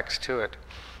aspects to it.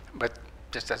 But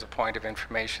just as a point of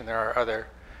information, there are other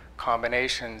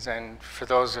combinations. And for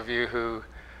those of you who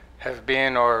have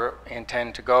been or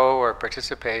intend to go or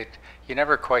participate, you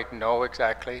never quite know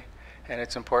exactly. And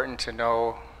it's important to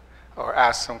know or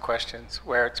ask some questions,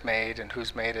 where it's made and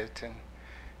who's made it.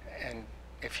 And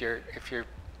if you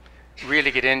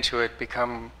really get into it,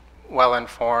 become well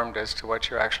informed as to what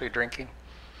you're actually drinking.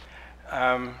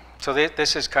 So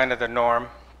this is kind of the norm.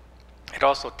 It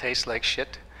also tastes like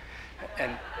shit.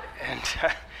 And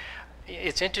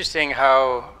it's interesting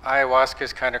how ayahuasca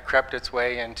has kind of crept its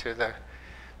way into the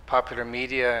popular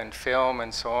media and film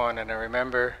and so on. And I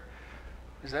remember,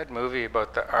 was that movie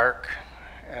about the Ark?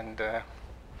 And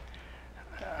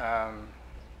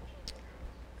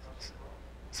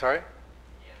sorry?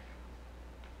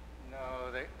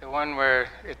 No, the one where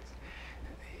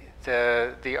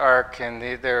the Ark and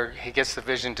he gets the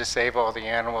vision to save all the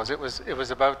animals. It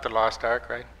was about the lost Ark,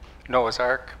 right? Noah's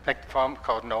Ark, like the film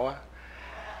called Noah.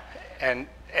 And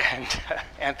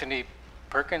Anthony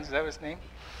Perkins, is that his name?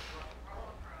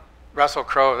 Russell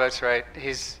Crowe, that's right.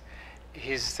 He's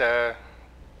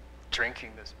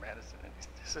drinking this medicine, and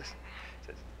he says,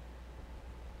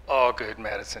 all good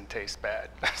medicine tastes bad.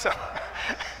 So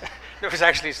there was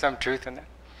actually some truth in it.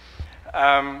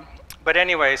 But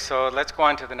anyway, so let's go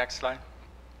on to the next slide.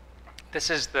 This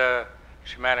is the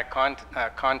shamanic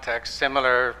context,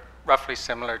 roughly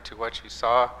similar to what you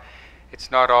saw. It's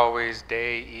not always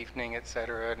day, evening,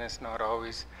 etc., and it's not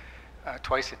always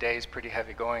twice a day is pretty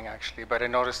heavy going, actually. But I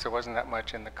noticed there wasn't that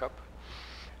much in the cup.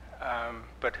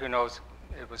 But who knows?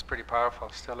 It was pretty powerful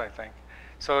still, I think.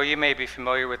 So you may be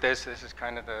familiar with this. This is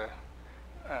kind of the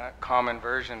common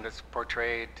version that's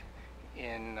portrayed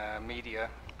in media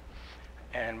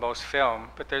and most film.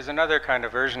 But there's another kind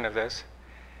of version of this.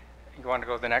 You want to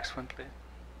go to the next one,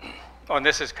 please? Oh, and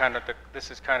this is kind of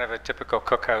a typical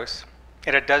cookhouse.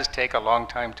 And it does take a long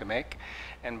time to make.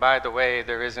 And by the way,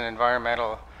 there is an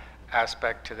environmental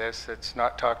aspect to this that's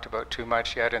not talked about too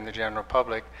much yet in the general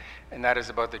public, and that is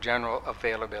about the general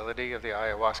availability of the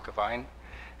ayahuasca vine.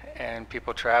 And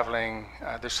people traveling,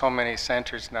 there's so many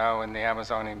centers now in the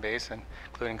Amazonian basin,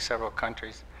 including several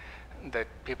countries, that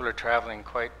people are traveling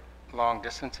quite long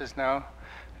distances now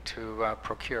to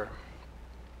procure.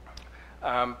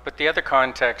 But the other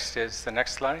context is the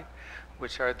next slide,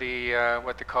 which are the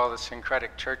what they call the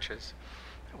syncretic churches,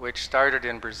 which started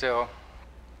in Brazil.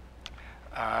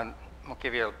 I'll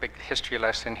give you a big history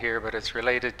lesson here, but it's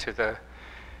related to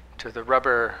the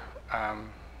rubber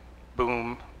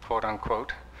boom, quote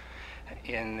unquote,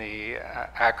 in the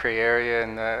Acre area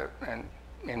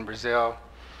in Brazil,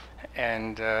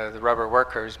 and the rubber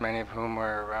workers, many of whom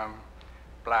were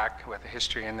black with a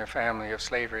history in their family of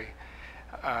slavery,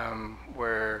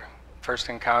 were first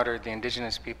encountered the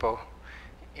indigenous people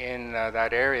in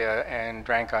that area and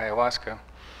drank ayahuasca.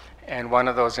 And one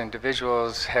of those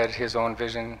individuals had his own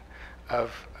vision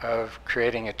of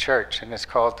creating a church, and it's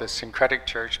called the syncretic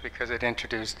church because it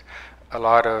introduced a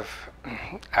lot of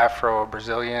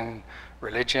Afro-Brazilian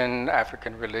religion,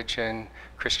 African religion,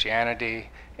 Christianity,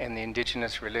 and the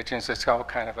indigenous religions. It's all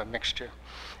kind of a mixture.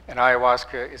 And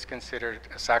ayahuasca is considered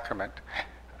a sacrament.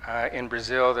 In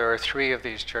Brazil, there are 3 of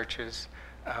these churches,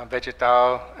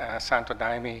 Vegetal, Santo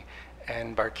Daime,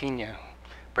 and Barquinha.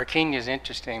 Barquinha is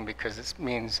interesting because it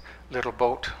means little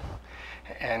boat.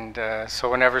 And so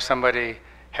whenever somebody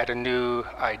had a new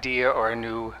idea or a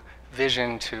new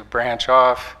vision to branch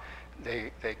off,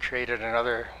 they created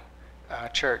another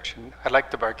church. And I like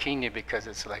the Barquinha because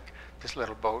it's like this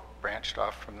little boat branched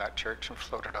off from that church and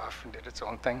floated off and did its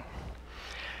own thing.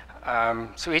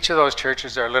 So each of those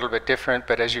churches are a little bit different,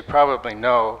 but as you probably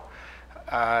know,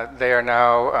 they are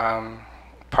now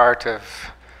part of,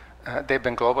 they've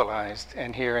been globalized.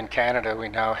 And here in Canada, we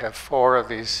now have 4 of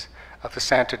these, of the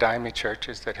Santo Daime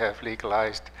churches that have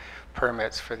legalized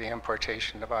permits for the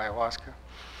importation of ayahuasca.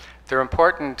 They're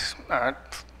important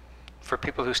for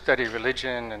people who study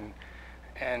religion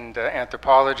and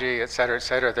anthropology, et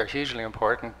cetera, they're hugely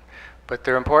important. But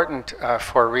they're important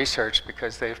for research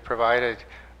because they've provided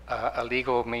a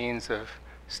legal means of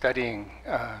studying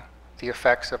the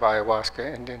effects of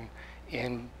ayahuasca. And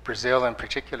in Brazil in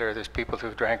particular, there's people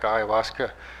who've drank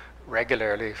ayahuasca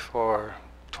regularly for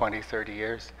 20, 30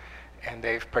 years. And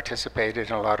they've participated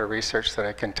in a lot of research that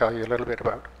I can tell you a little bit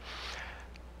about.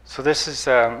 So this is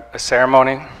a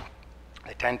ceremony.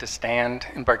 They tend to stand.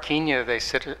 In Barquinha, they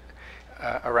sit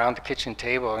around the kitchen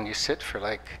table, and you sit for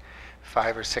like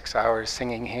 5 or 6 hours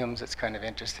singing hymns. It's kind of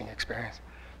interesting experience.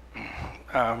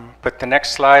 But the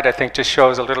next slide, I think, just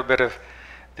shows a little bit of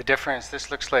the difference. This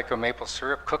looks like a maple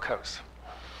syrup cookhouse.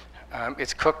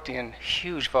 It's cooked in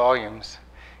huge volumes.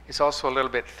 It's also a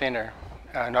little bit thinner,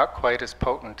 not quite as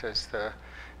potent as the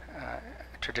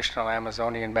traditional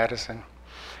Amazonian medicine.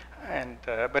 And,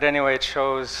 but anyway, it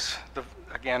shows,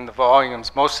 again, the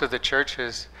volumes. Most of the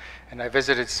churches, and I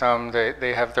visited some,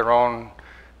 they have their own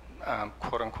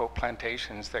quote-unquote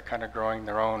plantations. They're kind of growing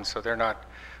their own, so they're not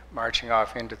marching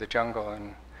off into the jungle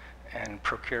and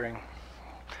procuring.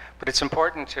 But it's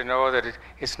important to know that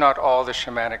it's not all the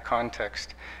shamanic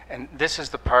context. And this is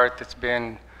the part that's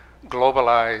been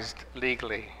globalized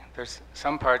legally. There's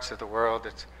some parts of the world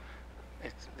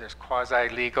there's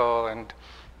quasi-legal and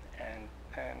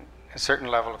a certain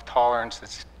level of tolerance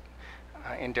that's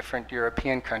in different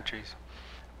European countries.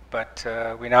 But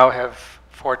we now have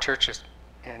 4 churches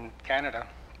in Canada,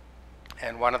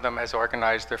 and one of them has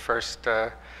organized their first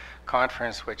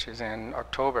conference, which is in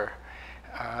October,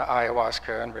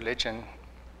 Ayahuasca and Religion,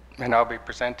 and I'll be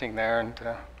presenting there, and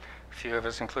a few of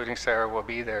us, including Sarah, will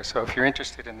be there. So if you're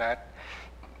interested in that,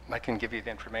 I can give you the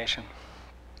information.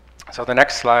 So the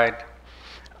next slide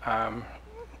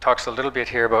talks a little bit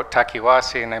here about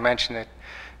Takiwasi, and I mentioned it.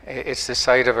 It's the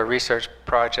site of a research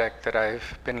project that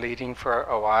I've been leading for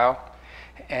a while,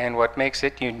 and what makes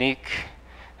it unique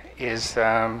is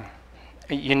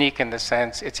unique in the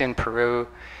sense it's in Peru.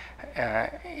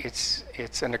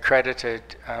 It's an accredited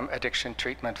addiction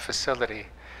treatment facility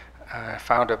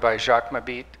founded by Jacques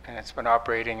Mabit, and it's been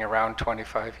operating around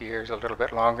 25 years, a little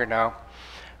bit longer now,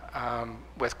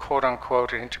 with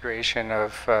quote-unquote an integration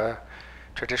of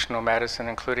traditional medicine,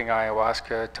 including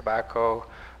ayahuasca, tobacco,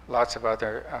 lots of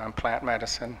other plant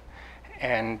medicine,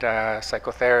 and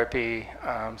psychotherapy,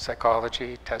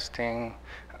 psychology, testing,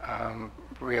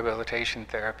 rehabilitation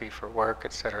therapy for work,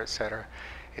 et cetera, et cetera.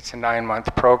 It's a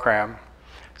 9-month program.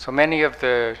 So many of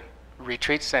the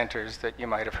retreat centers that you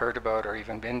might have heard about or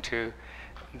even been to,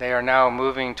 they are now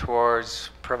moving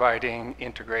towards providing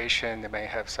integration. They may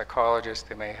have psychologists,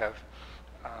 they may have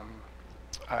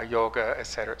yoga, et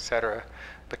cetera.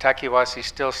 But Takiwasi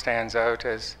still stands out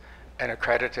as an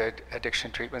accredited addiction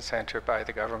treatment center by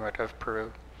the government of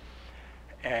Peru.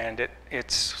 And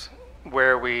it's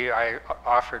where I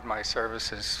offered my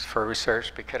services for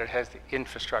research because it has the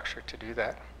infrastructure to do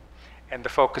that. And the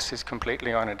focus is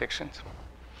completely on addictions.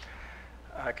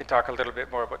 I could talk a little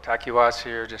bit more about Takiwasi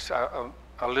or just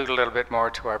allude a little bit more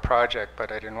to our project,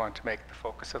 but I didn't want to make the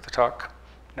focus of the talk.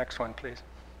 Next one, please.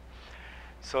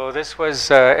 So this was,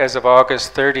 as of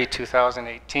August 30,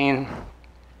 2018,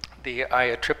 the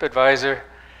Aya TripAdvisor,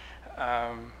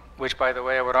 which, by the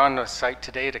way, I went on the site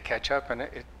today to catch up, and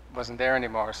it wasn't there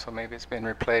anymore, so maybe it's been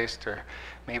replaced, or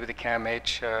maybe the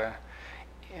CAMH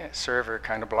server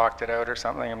kind of blocked it out or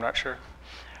something, I'm not sure.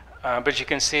 But you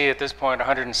can see at this point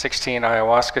 116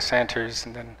 ayahuasca centers,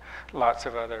 and then lots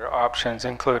of other options,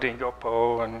 including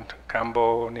Yopo and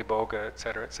Cambo, Niboga, et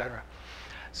cetera, et cetera.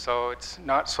 So it's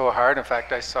not so hard. In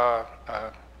fact, I saw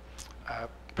a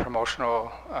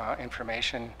promotional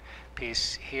information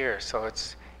piece here, so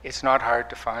it's not hard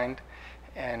to find,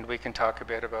 and we can talk a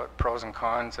bit about pros and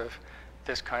cons of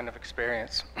this kind of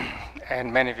experience.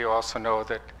 And many of you also know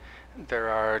that there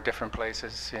are different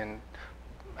places in,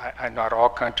 not all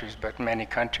countries, but many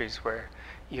countries where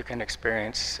you can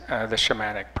experience the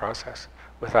shamanic process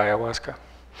with ayahuasca.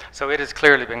 So it has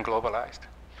clearly been globalized.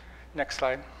 Next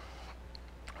slide.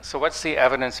 So what's the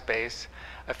evidence base?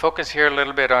 I focus here a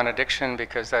little bit on addiction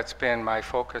because that's been my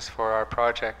focus for our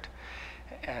project.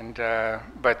 And,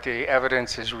 but the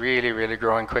evidence is really, really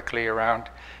growing quickly around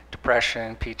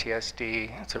depression,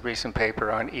 PTSD. It's a recent paper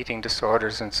on eating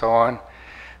disorders and so on.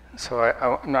 So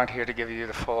I'm not here to give you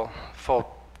the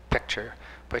full picture,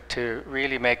 but to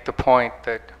really make the point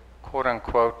that, quote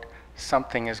unquote,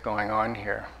 something is going on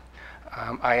here.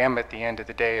 I am, at the end of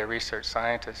the day, a research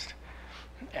scientist,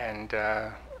 and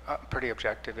pretty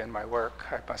objective in my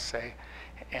work, I must say.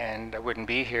 And I wouldn't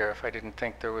be here if I didn't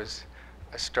think there was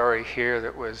a story here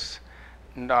that was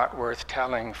not worth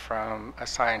telling from a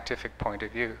scientific point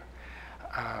of view.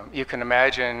 You can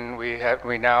imagine we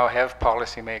now have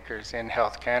policymakers in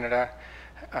Health Canada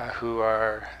who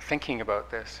are thinking about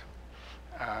this.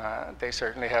 They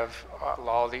certainly have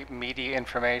all the media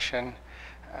information.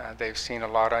 They've seen a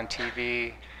lot on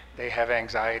TV. They have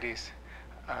anxieties.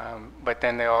 But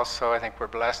then they also, I think we're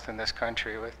blessed in this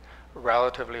country with a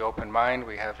relatively open mind.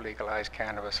 We have legalized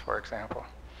cannabis, for example.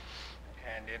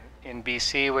 And in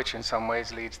BC, which in some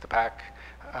ways leads the pack,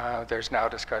 there's now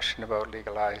discussion about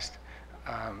legalized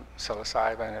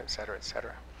psilocybin, et cetera, et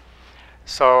cetera.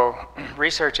 So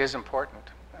research is important.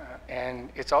 And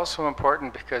it's also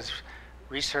important because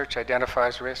research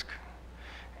identifies risk.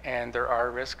 And there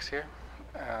are risks here.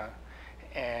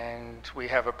 And we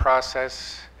have a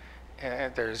process,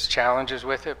 there's challenges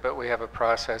with it, but we have a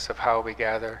process of how we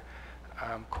gather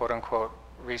quote unquote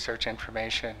research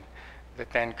information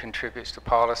that then contributes to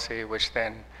policy, which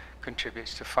then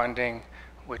contributes to funding,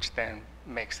 which then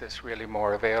makes this really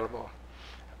more available.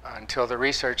 Until the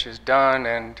research is done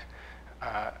and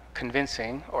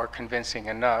convincing or convincing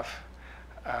enough,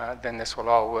 then this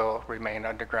will remain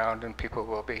underground and people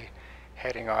will be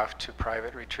heading off to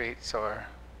private retreats or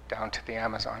down to the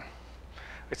Amazon.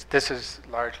 This is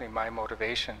largely my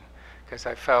motivation because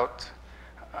I felt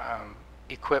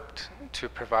equipped to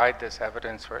provide this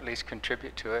evidence or at least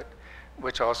contribute to it,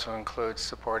 which also includes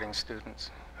supporting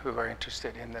students who are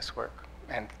interested in this work.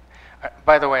 And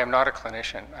by the way, I'm not a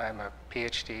clinician. I'm a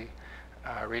PhD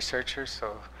researcher,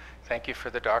 so thank you for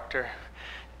the doctor.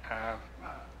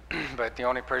 But the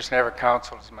only person I ever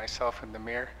counseled is myself in the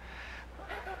mirror.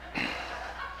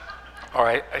 All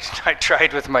right, I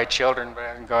tried with my children, but it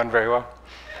hasn't gone very well.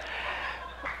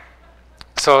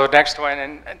 So next one,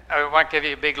 and I won't give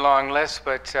you a big long list,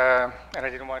 but and I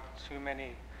didn't want too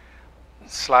many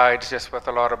slides just with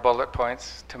a lot of bullet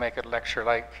points to make it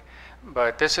lecture-like.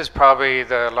 But this is probably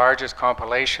the largest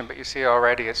compilation, but you see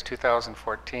already it's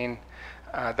 2014.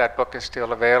 That book is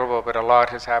still available, but a lot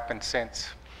has happened since.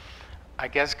 I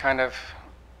guess kind of,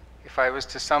 if I was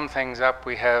to sum things up,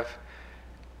 we have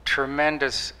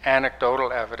tremendous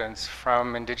anecdotal evidence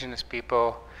from indigenous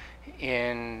people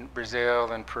in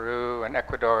Brazil and Peru and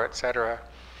Ecuador, et cetera,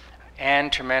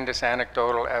 and tremendous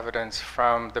anecdotal evidence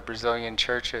from the Brazilian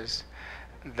churches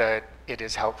that it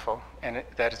is helpful and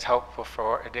that it's helpful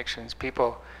for addictions.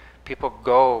 People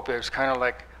go, there's kind of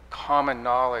like common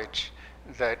knowledge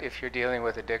that if you're dealing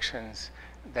with addictions,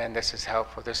 then this is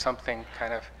helpful. There's something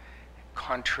kind of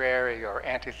contrary or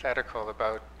antithetical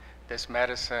about this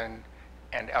medicine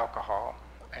and alcohol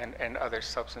and other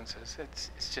substances.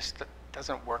 It's just that it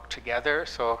doesn't work together.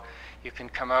 So you can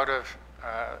come out of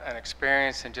an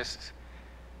experience and just,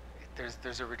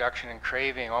 there's a reduction in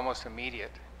craving, almost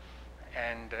immediate.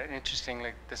 And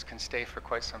interestingly, this can stay for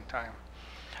quite some time.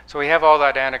 So we have all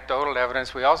that anecdotal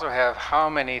evidence. We also have how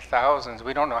many thousands,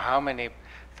 we don't know how many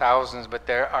thousands, but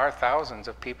there are thousands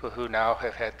of people who now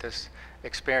have had this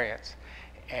experience.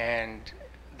 And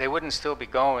they wouldn't still be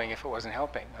going if it wasn't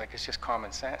helping. Like, it's just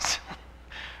common sense,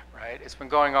 right? It's been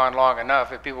going on long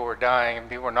enough. If people were dying and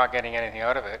people were not getting anything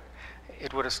out of it,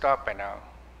 it would have stopped by now.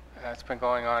 It's been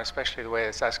going on, especially the way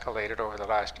it's escalated over the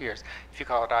last years. If you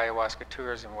call it ayahuasca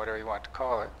tourism, whatever you want to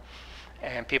call it.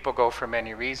 And people go for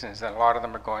many reasons, and a lot of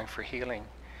them are going for healing,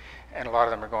 and a lot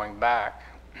of them are going back.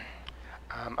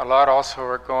 A lot also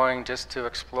are going just to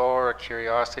explore a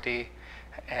curiosity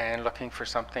and looking for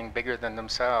something bigger than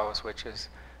themselves, which is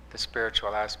the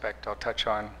spiritual aspect I'll touch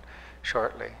on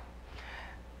shortly.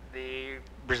 The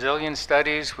Brazilian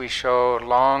studies, we show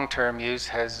long-term use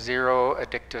has zero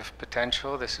addictive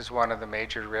potential. This is one of the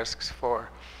major risks for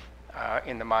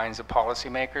in the minds of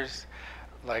policymakers.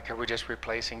 Like, are we just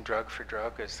replacing drug for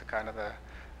drug is the kind of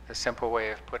the simple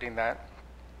way of putting that.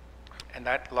 And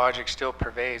that logic still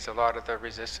pervades a lot of the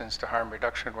resistance to harm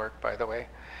reduction work, by the way.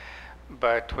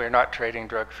 But we're not trading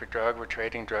drug for drug, we're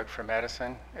trading drug for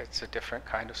medicine. It's a different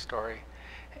kind of story.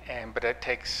 But it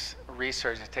takes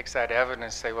research, it takes that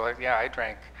evidence to say, well, yeah, I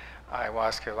drank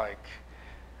ayahuasca like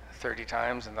 30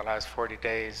 times in the last 40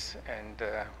 days, and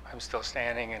I'm still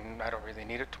standing, and I don't really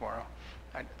need it tomorrow.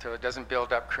 So it doesn't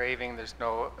build up craving. There's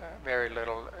no, very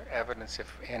little evidence,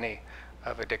 if any,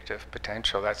 of addictive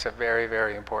potential. That's a very,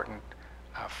 very important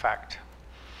fact.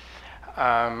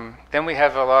 Then we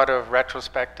have a lot of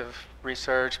retrospective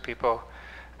research. People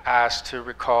asked to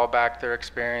recall back their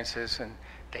experiences, and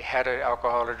they had an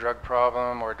alcohol or drug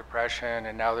problem or depression,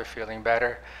 and now they're feeling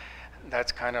better.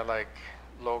 That's kind of like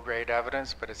low-grade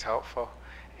evidence, but it's helpful.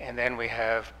 And then we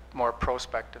have more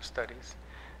prospective studies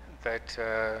that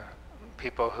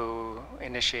people who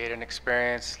initiate an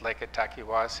experience like at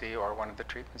Takiwasi or one of the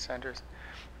treatment centers,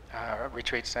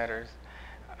 retreat centers,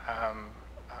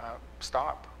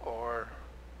 stop or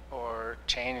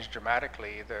change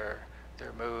dramatically their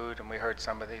mood, and we heard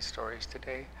some of these stories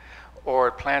today, or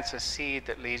it plants a seed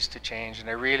that leads to change. And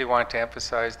I really want to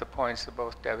emphasize the points that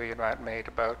both Debbie and Matt made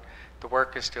about the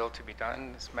work is still to be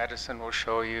done. This medicine will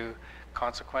show you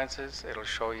consequences, it'll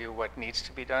show you what needs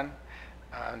to be done,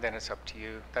 and then it's up to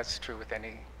you. That's true with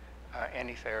any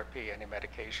therapy, any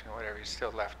medication, whatever, is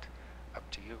still left up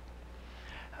to you.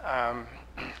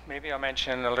 Maybe I'll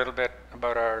mention a little bit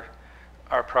about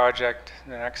our project.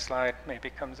 The next slide maybe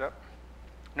comes up.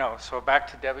 No, so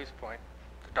back to Debbie's point.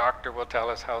 The doctor will tell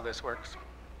us how this works.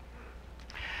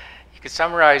 You could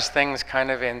summarize things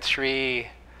kind of in three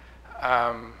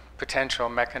potential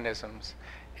mechanisms.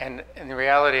 And in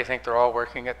reality, I think they're all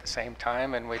working at the same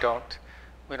time, and we don't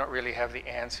really have the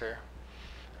answer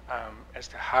as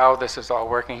to how this is all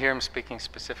working. Here I'm speaking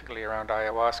specifically around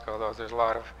ayahuasca, although there's a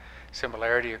lot of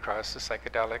similarity across the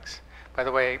psychedelics. By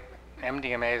the way,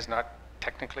 MDMA is not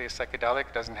technically a psychedelic.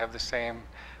 It doesn't have the same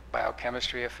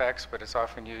biochemistry effects, but it's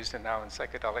often used now in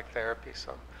psychedelic therapy,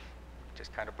 so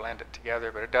just kind of blend it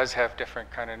together. But it does have different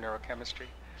kind of neurochemistry.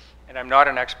 And I'm not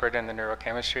an expert in the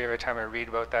neurochemistry. Every time I read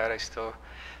about that, I still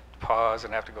pause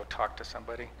and have to go talk to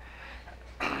somebody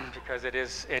because it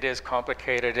is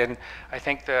complicated. And I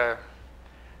think the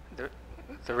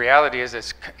reality is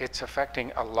it's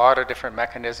affecting a lot of different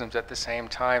mechanisms at the same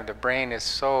time. The brain is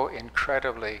so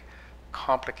incredibly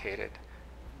complicated,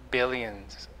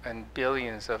 billions and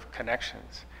billions of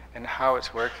connections, and how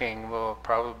it's working will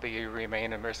probably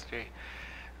remain a mystery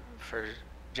for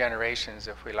generations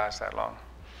if we last that long.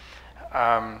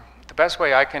 The best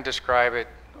way I can describe it,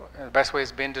 the best way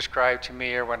it's been described to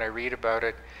me or when I read about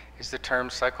it, is the term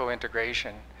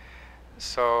psychointegration.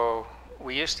 So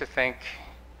we used to think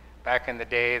back in the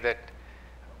day that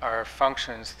our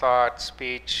functions, thought,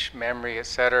 speech, memory,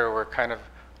 etc., were kind of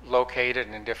located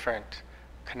in different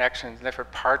connections,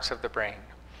 different parts of the brain.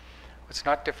 It's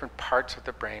not different parts of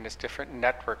the brain, it's different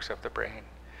networks of the brain.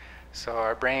 So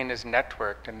our brain is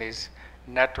networked, and these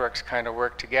networks kind of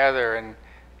work together,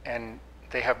 and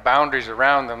they have boundaries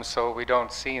around them, so we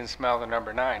don't see and smell the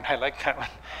number 9. I like that one,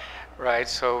 right?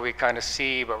 So we kind of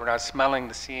see, but we're not smelling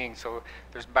the seeing. So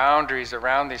there's boundaries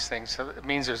around these things. So it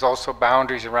means there's also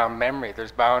boundaries around memory.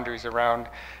 There's boundaries around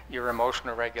your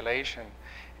emotional regulation.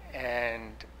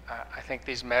 And I think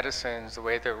these medicines, the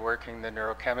way they're working, the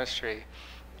neurochemistry,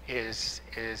 is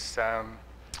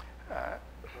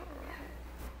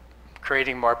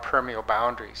creating more permeable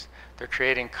boundaries. They're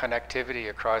creating connectivity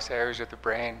across areas of the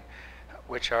brain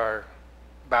which are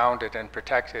bounded and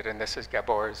protected, and this is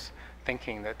Gabor's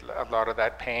thinking that a lot of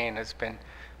that pain has been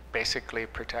basically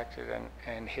protected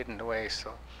and hidden away.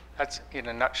 So that's, in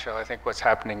a nutshell, I think what's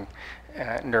happening in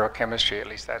neurochemistry. At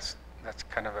least that's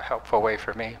kind of a helpful way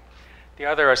for me. The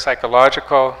other are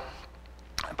psychological.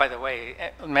 By the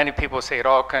way, many people say it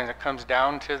all kind of comes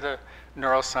down to the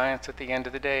neuroscience at the end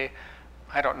of the day.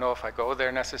 I don't know if I go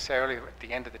there necessarily. At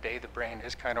the end of the day, the brain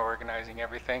is kind of organizing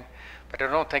everything. But I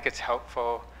don't think it's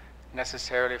helpful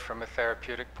necessarily from a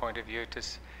therapeutic point of view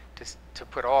to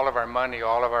put all of our money,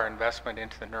 all of our investment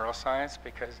into the neuroscience,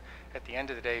 because at the end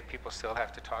of the day, people still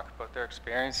have to talk about their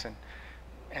experience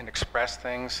and express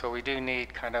things. So we do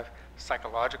need kind of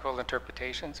psychological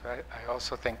interpretations. I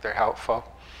also think they're helpful.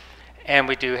 And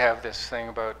we do have this thing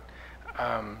about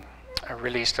a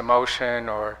released emotion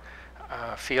or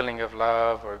feeling of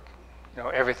love, or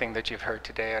everything that you've heard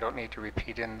today. I don't need to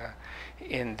repeat in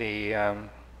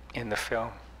the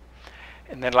film.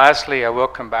 And then lastly, I will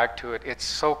come back to it. It's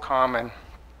so common,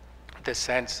 this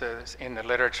sense in the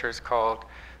literature is called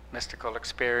mystical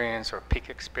experience or peak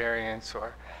experience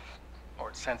or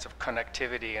sense of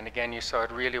connectivity. And again, you saw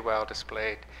it really well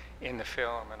displayed in the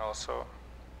film and also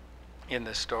in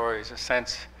the stories, a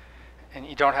sense. And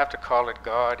you don't have to call it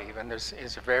God even. There's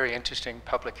a very interesting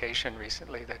publication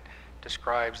recently that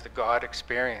describes the God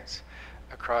experience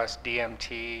across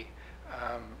DMT,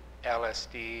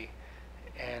 LSD,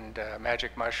 and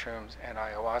magic mushrooms and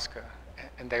ayahuasca.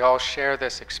 And they all share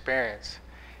this experience.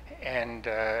 And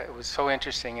it was so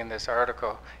interesting in this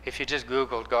article. If you just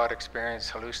Googled God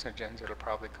experience hallucinogens, it'll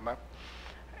probably come up.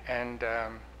 And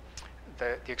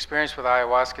the experience with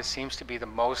ayahuasca seems to be the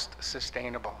most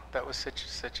sustainable. That was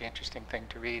such an interesting thing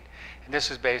to read. And this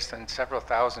was based on several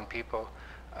thousand people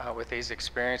with these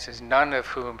experiences, none of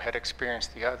whom had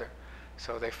experienced the other.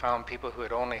 So they found people who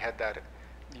had only had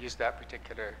used that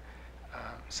particular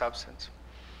substance.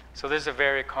 So this is a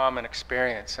very common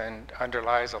experience and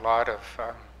underlies a lot of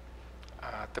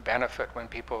the benefit when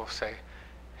people say,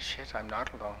 shit, I'm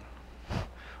not alone.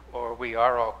 or we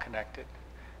are all connected.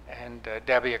 And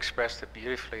Debbie expressed it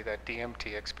beautifully, that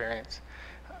DMT experience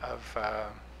of,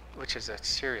 which is a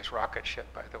serious rocket ship,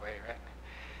 by the way, right?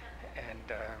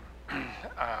 And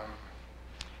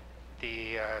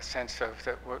the sense of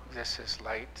that this is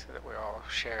light that we all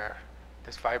share,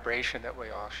 this vibration that we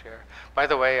all share. By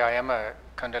the way, I am a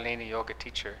Kundalini yoga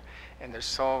teacher, and there's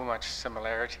so much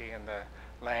similarity in the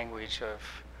language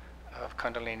of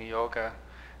Kundalini yoga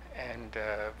and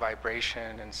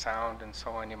vibration and sound and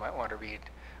so on. You might want to read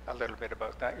a little bit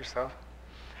about that yourself.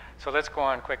 So let's go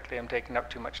on quickly. I'm taking up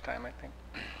too much time, I think.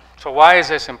 So why is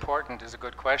this important is a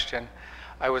good question.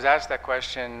 I was asked that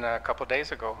question a couple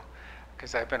days ago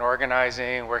because I've been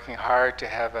organizing, working hard to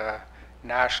have a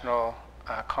national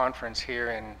conference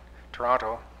here in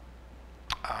Toronto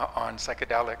on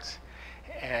psychedelics,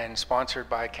 and sponsored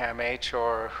by CAMH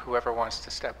or whoever wants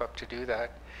to step up to do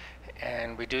that.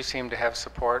 And we do seem to have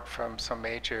support from some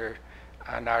major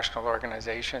national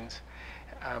organizations,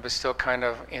 but still kind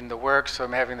of in the works. So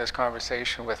I'm having this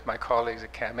conversation with my colleagues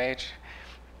at CAMH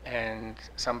and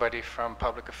somebody from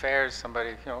public affairs,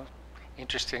 somebody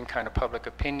interested in kind of public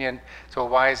opinion. So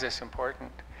why is this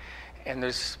important? And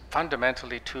there's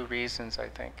fundamentally two reasons, I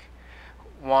think.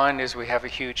 One is we have a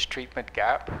huge treatment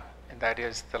gap, and that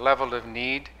is the level of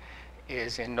need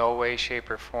is in no way,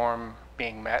 shape, or form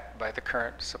being met by the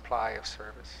current supply of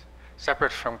service.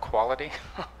 Separate from quality,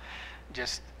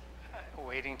 just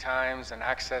waiting times and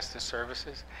access to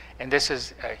services. And this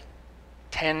is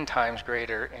 10 times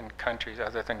greater in countries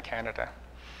other than Canada.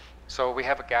 So we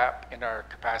have a gap in our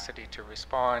capacity to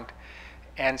respond.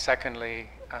 And secondly,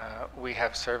 we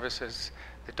have services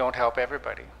that don't help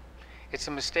everybody. It's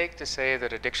a mistake to say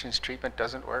that addictions treatment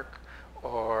doesn't work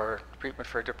or treatment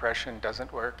for depression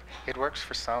doesn't work. It works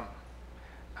for some.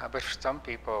 But for some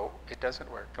people, it doesn't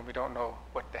work, and we don't know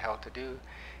what the hell to do.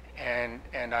 And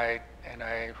I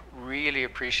really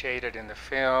appreciated in the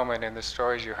film and in the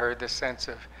stories you heard this sense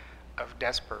of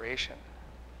desperation.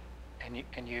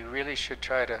 And you really should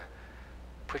try to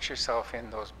put yourself in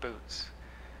those boots.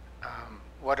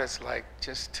 What it's like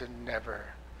just to never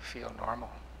feel normal.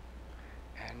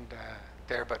 And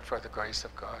there but for the grace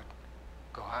of God,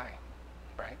 go I,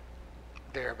 right?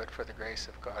 There but for the grace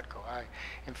of God, go I.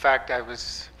 In fact,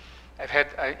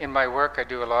 in my work, I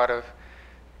do a lot of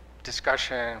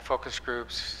discussion, focus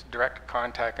groups, direct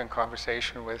contact and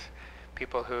conversation with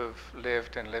people who've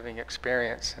lived and living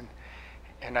experience.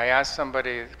 And I asked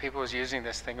somebody, people was using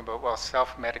this thing about, well,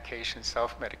 self-medication.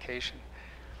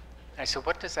 I said,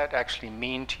 what does that actually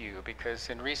mean to you? Because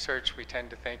in research, we tend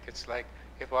to think it's like,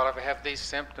 if I have these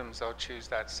symptoms, I'll choose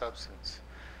that substance.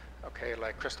 Okay,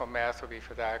 like crystal meth will be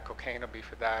for that, cocaine will be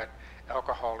for that,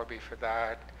 alcohol will be for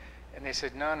that. And they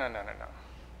said, no.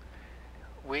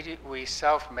 We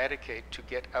self-medicate to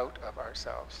get out of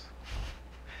ourselves.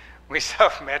 We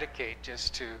self-medicate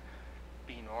just to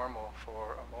be normal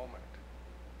for a moment,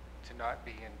 to not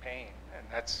be in pain. And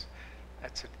that's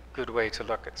a good way to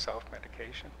look at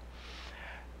self-medication.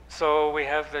 So we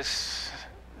have this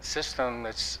system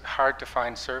that's hard to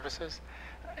find services,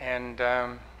 and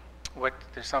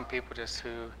there's some people just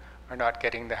who are not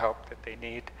getting the help that they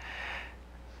need.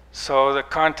 So the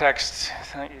context,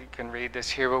 you can read this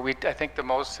here, but I think the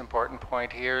most important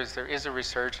point here is there is a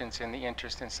resurgence in the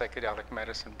interest in psychedelic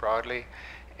medicine broadly,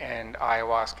 and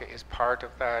ayahuasca is part of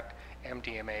that,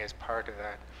 MDMA is part of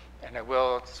that. And I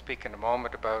will speak in a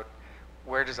moment about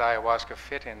where does ayahuasca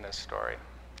fit in this story,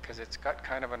 because it's got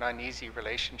kind of an uneasy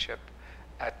relationship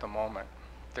at the moment.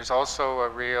 There's also a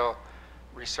real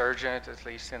resurgence, at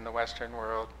least in the Western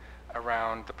world,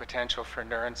 around the potential for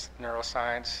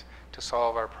neuroscience to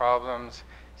solve our problems.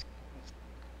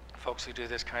 Folks who do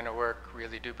this kind of work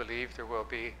really do believe there will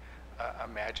be a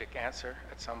magic answer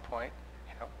at some point.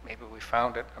 Maybe we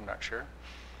found it, I'm not sure.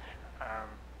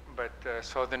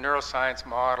 So the neuroscience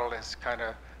model is kind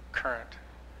of current,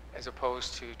 as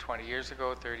opposed to 20 years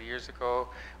ago, 30 years ago,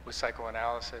 with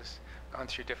psychoanalysis, gone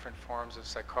through different forms of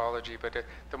psychology. But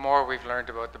the more we've learned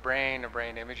about the brain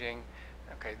imaging,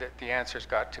 okay, the answer's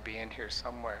got to be in here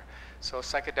somewhere. So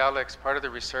psychedelics, part of the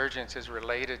resurgence is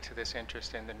related to this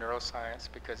interest in the neuroscience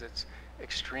because it's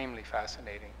extremely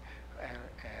fascinating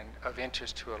and of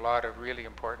interest to a lot of really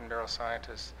important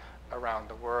neuroscientists around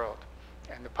the world.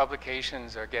 And the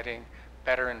publications are getting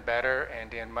better and better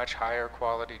and in much higher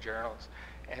quality journals.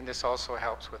 And this also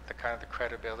helps with the kind of the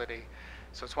credibility.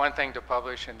 So it's one thing to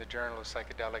publish in the Journal of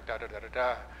Psychedelic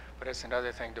but it's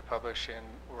another thing to publish in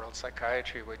World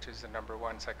Psychiatry, which is the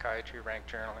 #1 psychiatry ranked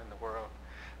journal in the world.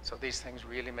 So these things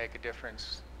really make a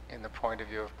difference in the point of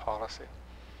view of policy.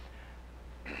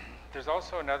 there's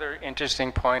also another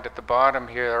interesting point at the bottom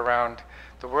here around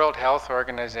the World Health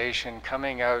Organization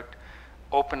coming out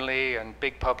openly in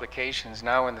big publications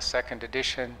now in the second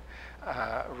edition,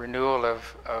 renewal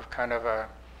of kind of a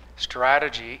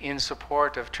strategy in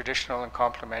support of traditional and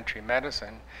complementary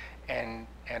medicine, and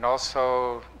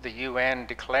also the UN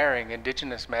declaring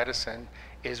indigenous medicine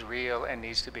is real and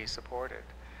needs to be supported.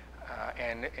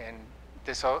 And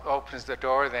this opens the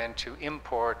door then to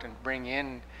import and bring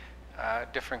in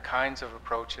different kinds of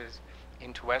approaches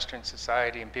into Western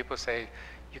society, and people say,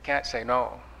 you can't say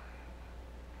no.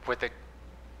 What the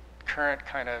current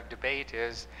kind of debate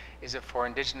is it for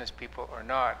indigenous people or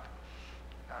not?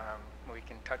 We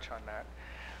can touch on that.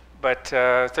 But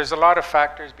there's a lot of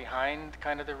factors behind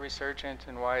kind of the resurgence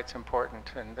and why it's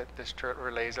important, and that this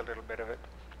relays a little bit of it.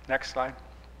 Next slide.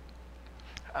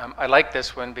 I like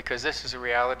this one because this is a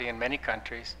reality in many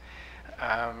countries.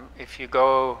 If you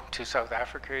go to South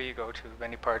Africa, you go to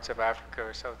many parts of Africa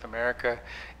or South America,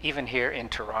 even here in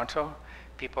Toronto,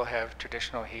 people have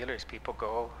traditional healers. People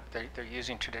go, they're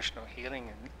using traditional healing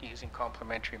and using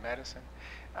complementary medicine.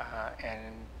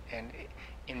 And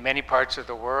in many parts of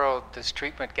the world, this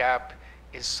treatment gap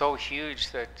is so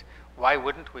huge that why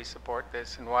wouldn't we support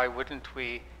this, and why wouldn't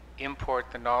we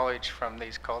import the knowledge from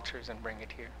these cultures and bring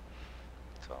it here?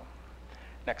 So,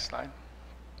 next slide.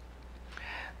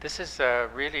 This is a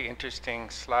really interesting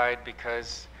slide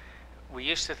because we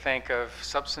used to think of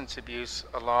substance abuse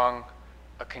along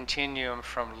a continuum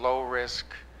from low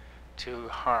risk to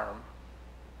harm.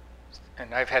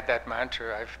 And I've had that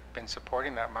mantra, I've been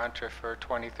supporting that mantra for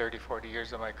 20, 30, 40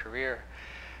 years of my career.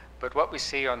 But what we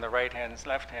see on the right-hand,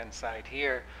 left-hand side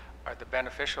here are the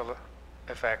beneficial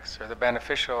effects or the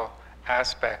beneficial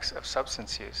aspects of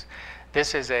substance use.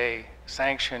 This is a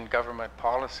sanctioned government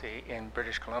policy in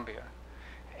British Columbia.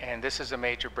 And this is a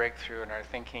major breakthrough in our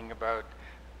thinking about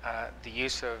the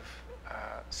use of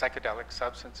psychedelic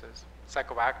substances,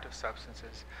 psychoactive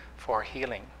substances for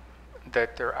healing,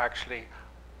 that there actually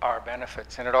are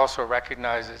benefits. And it also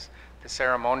recognizes the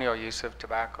ceremonial use of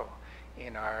tobacco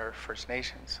in our First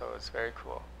Nations, so it's very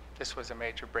cool. This was a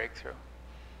major breakthrough.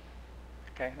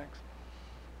 Okay, next.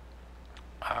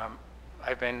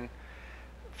 I've been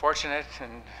fortunate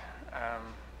and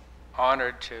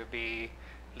honored to be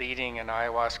leading an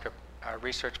ayahuasca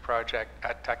research project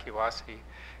at Takiwasi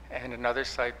and another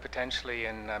site potentially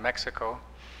in Mexico.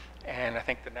 And I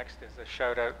think the next is a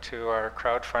shout out to our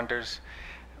crowdfunders.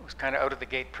 It was kind of out of the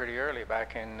gate pretty early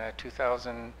back in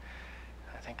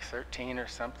 2013 or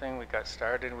something. We got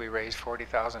started, we raised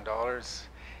 $40,000.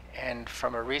 And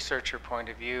from a researcher point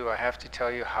of view, I have to tell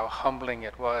you how humbling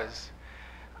it was,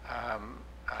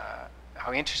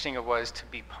 how interesting it was to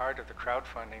be part of the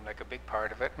crowdfunding, like a big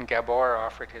part of it. And Gabor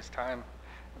offered his time.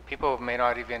 People may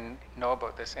not even know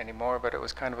about this anymore, but it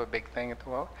was kind of a big thing at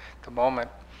the moment.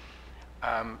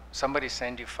 Somebody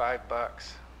send you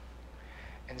 $5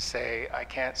 and say, I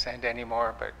can't send any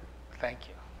more, but thank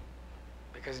you,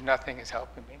 because nothing is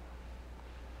helping me.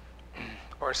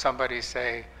 Or somebody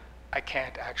say, I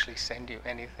can't actually send you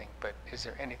anything, but is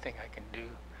there anything I can do?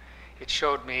 It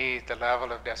showed me the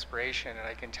level of desperation, and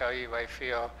I can tell you I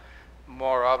feel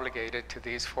more obligated to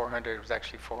these 400, it was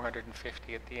actually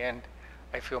 450 at the end.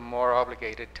 I feel more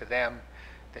obligated to them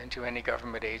than to any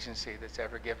government agency that's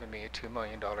ever given me a $2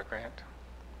 million grant.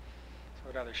 So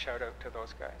another shout out to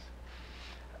those guys.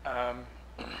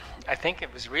 I think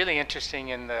it was really interesting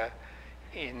in the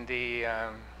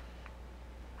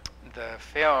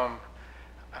film,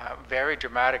 very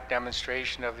dramatic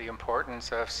demonstration of the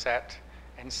importance of set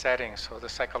and setting. So the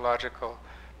psychological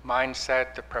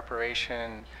mindset, the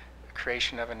preparation,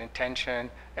 creation of an intention,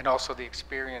 and also the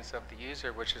experience of the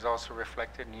user, which is also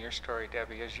reflected in your story,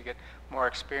 Debbie. As you get more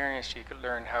experience, you could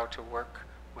learn how to work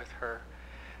with her.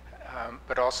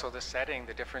 But also the setting,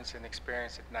 the difference in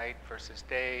experience at night versus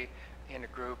day, in a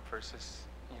group versus,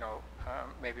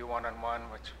 maybe one-on-one,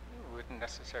 which we wouldn't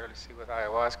necessarily see with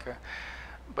ayahuasca.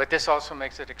 But this also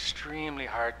makes it extremely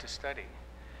hard to study.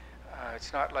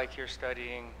 It's not like you're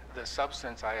studying the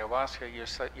substance ayahuasca,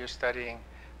 you're studying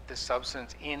the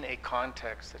substance in a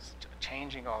context that's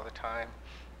changing all the time,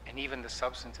 and even the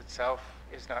substance itself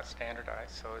is not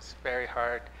standardized, so it's very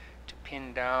hard to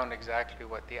pin down exactly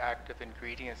what the active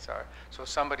ingredients are. So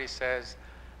somebody says,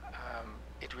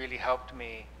 it really helped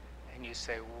me, and you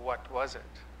say, what was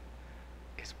it?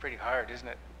 It's pretty hard, isn't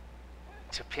it,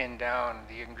 to pin down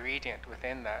the ingredient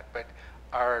within that. But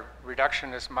our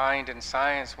reductionist mind and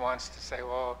science wants to say,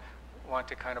 well, want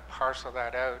to kind of parcel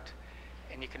that out,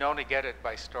 and you can only get it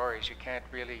by stories. You can't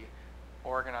really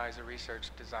organize a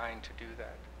research designed to do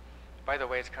that. By the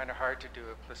way, it's kind of hard to do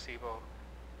a placebo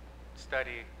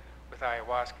study with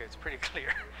ayahuasca, it's pretty clear.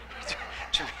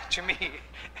 to me,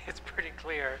 it's pretty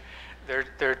clear.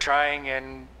 They're trying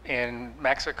in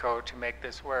Mexico to make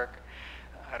this work.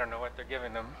 I don't know what they're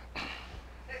giving them.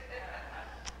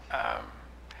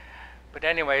 But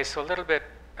anyway, so a little bit,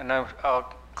 and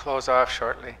I'll close off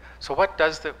shortly. So what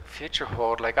does the future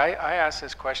hold? Like I ask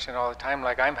this question all the time.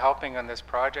 Like I'm helping on this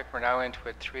project. We're now into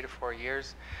it 3 to 4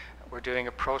 years. We're doing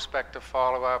a prospective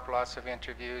follow-up, lots of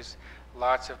interviews,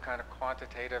 lots of kind of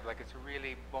quantitative, like it's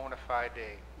really bona fide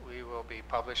day. We will be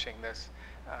publishing this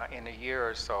in a year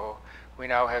or so. We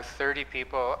now have 30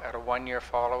 people at a 1-year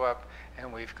follow-up,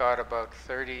 and we've got about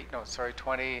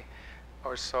 20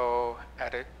 or so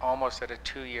at almost at a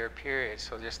 2-year period.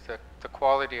 So just the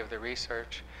quality of the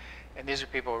research. And these are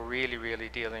people really, really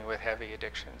dealing with heavy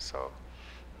addictions. So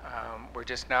we're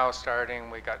just now starting.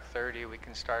 We got 30. We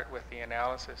can start with the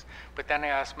analysis. But then I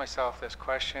asked myself this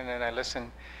question, and I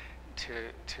listen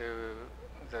to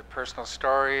the personal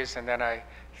stories, and then I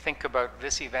think about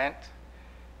this event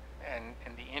and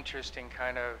the interesting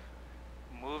kind of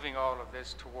moving all of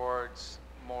this towards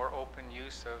more open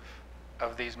use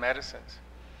of these medicines.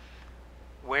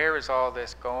 Where is all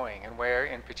this going, and where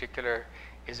in particular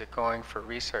is it going for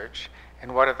research,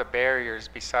 and what are the barriers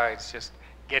besides just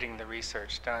getting the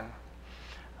research done?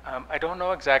 I don't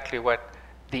know exactly what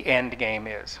the end game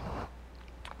is,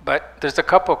 but there's a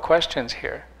couple questions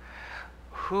here.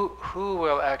 Who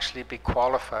will actually be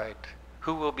qualified?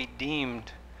 Who will be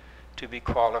deemed to be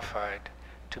qualified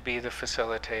to be the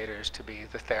facilitators, to be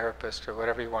the therapists, or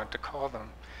whatever you want to call them?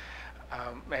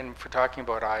 And if we're talking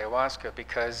about ayahuasca,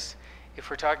 because if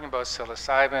we're talking about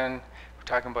psilocybin, we're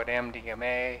talking about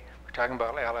MDMA, we're talking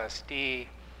about LSD,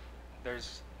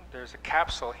 there's a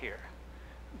capsule here.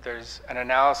 There's an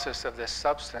analysis of this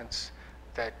substance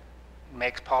that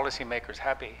makes policymakers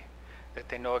happy, that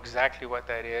they know exactly what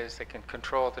that is, they can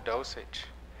control the dosage,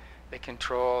 they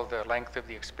control the length of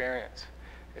the experience,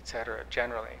 etc.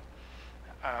 generally.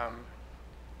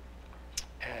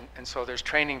 And so there's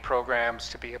training programs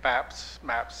to be a MAPS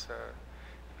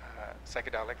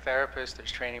psychedelic therapist.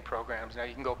 There's training programs. Now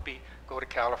you can go to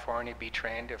California, be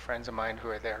trained. There are friends of mine who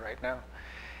are there right now.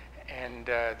 And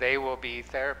they will be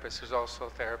therapists. There's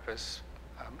also therapists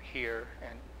here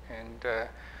and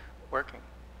working.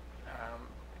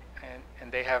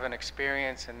 And they have an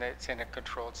experience, and it's in a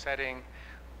controlled setting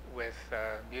with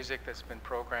music that's been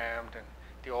programmed. And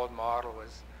the old model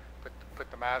was put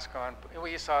the mask on. Well,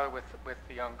 you saw it with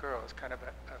the young girl. It's kind of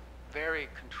a very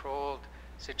controlled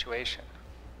situation.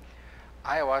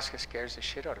 Ayahuasca scares the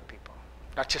shit out of people,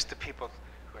 not just the people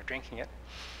who are drinking it.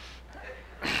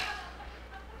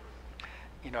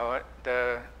 You know,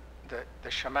 the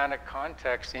shamanic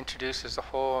context introduces a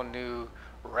whole new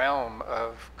realm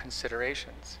of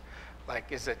considerations.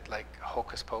 Like, is it like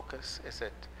hocus pocus? Is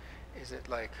it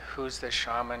like, who's the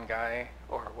shaman guy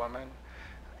or woman,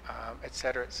 et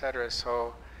cetera, et cetera.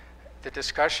 So the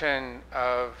discussion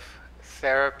of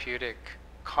therapeutic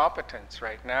competence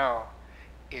right now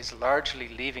is largely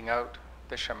leaving out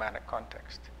the shamanic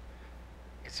context.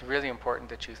 It's really important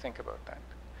that you think about that,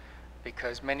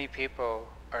 because many people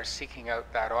are seeking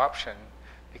out that option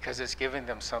because it's giving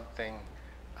them something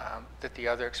that the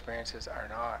other experiences are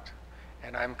not.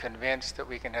 And I'm convinced that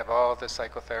we can have all the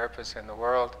psychotherapists in the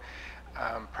world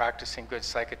practicing good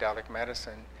psychedelic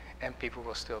medicine, and people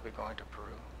will still be going to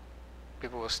Peru.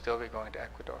 People will still be going to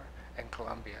Ecuador and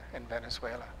Colombia and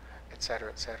Venezuela, et cetera,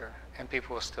 et cetera. And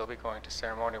people will still be going to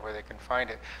ceremony where they can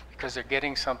find it, because they're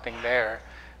getting something there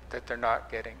that they're not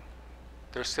getting.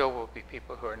 There still will be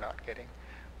people who are not getting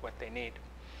what they need.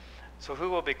 So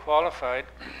who will be qualified?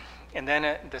 And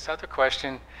then this other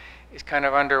question is kind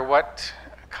of under what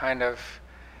kind of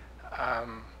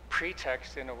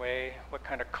pretext, in a way, what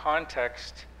kind of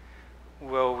context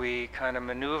will we kind of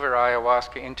maneuver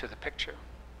ayahuasca into the picture?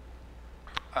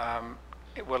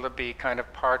 Will it be kind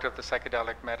of part of the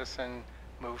psychedelic medicine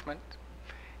movement?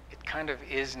 It kind of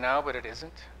is now, but it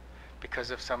isn't, because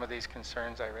of some of these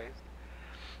concerns I raised.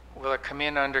 Will it come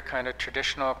in under kind of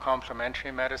traditional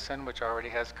complementary medicine, which already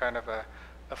has kind of a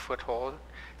foothold?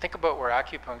 Think about where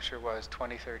acupuncture was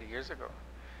 20, 30 years ago.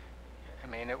 I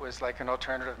mean, it was like an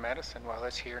alternative medicine. Well,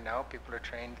 it's here now. People are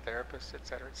trained therapists, et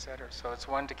cetera, et cetera. So it's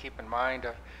one to keep in mind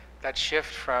of that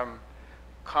shift from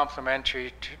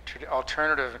complementary to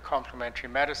alternative and complementary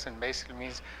medicine basically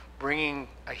means bringing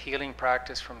a healing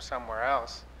practice from somewhere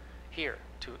else here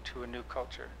to a new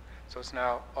culture. So it's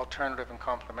now alternative and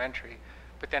complementary,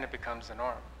 but then it becomes the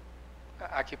norm.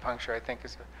 Acupuncture, I think,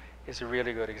 is a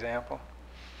really good example.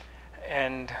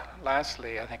 And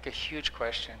lastly, I think a huge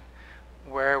question,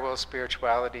 where will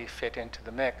spirituality fit into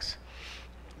the mix?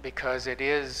 because it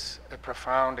is a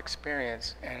profound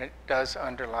experience and it does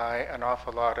underlie an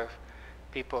awful lot of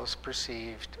people's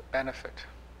perceived benefit.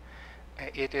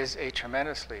 It is a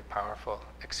tremendously powerful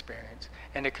experience,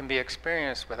 and it can be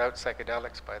experienced without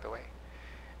psychedelics, by the way.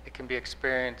 It can be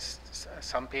experienced,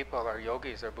 some people are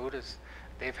yogis or Buddhists,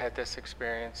 they've had this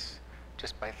experience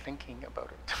just by thinking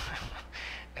about it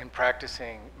and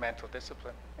practicing mental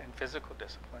discipline and physical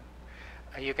discipline.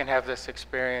 You can have this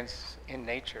experience in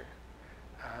nature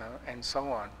and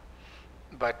so on.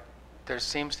 But there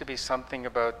seems to be something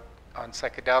about, on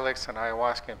psychedelics and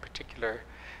ayahuasca in particular,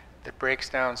 that breaks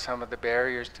down some of the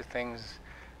barriers to things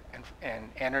and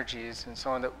energies and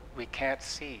so on that we can't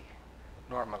see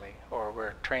normally, or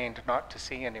we're trained not to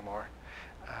see anymore.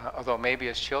 Although maybe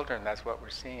as children that's what we're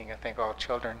seeing. I think all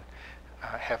children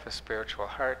have a spiritual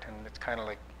heart, and it's kind of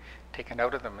like taken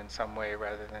out of them in some way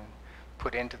rather than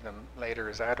put into them later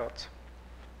as adults.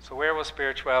 So where will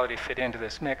spirituality fit into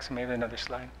this mix? Maybe another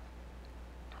slide.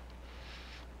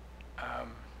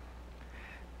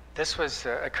 This was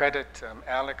a credit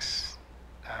Alex,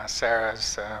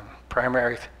 Sarah's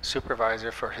primary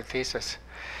supervisor for her thesis,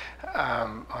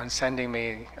 on sending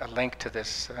me a link to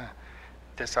this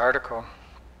article,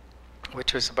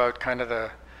 which was about kind of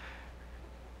the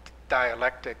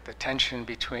dialectic, the tension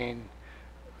between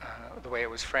the way it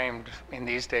was framed in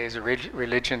these days,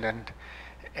 religion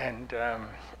and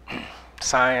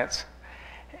science.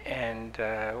 And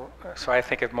so I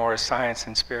think of more as science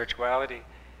and spirituality.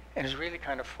 And there's really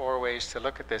kind of four ways to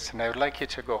look at this. And I would like you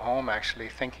to go home actually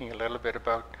thinking a little bit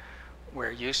about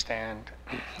where you stand,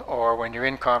 or when you're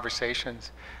in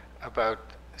conversations about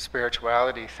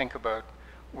spirituality, think about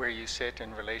where you sit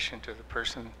in relation to the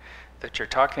person that you're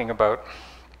talking about.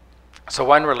 So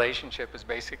one relationship is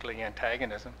basically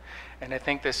antagonism, and I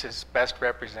think this is best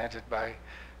represented by,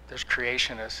 there's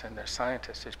creationists and there's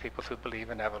scientists. There's people who believe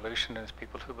in evolution, and there's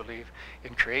people who believe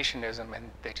in creationism,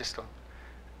 and they just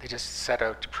set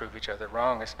out to prove each other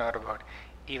wrong. It's not about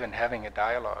even having a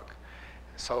dialogue.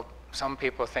 So some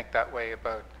people think that way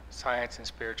about science and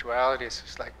spirituality. It's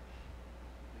just like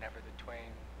never the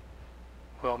twain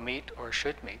will meet or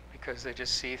should meet, because they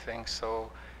just see things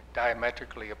so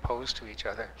diametrically opposed to each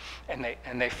other, and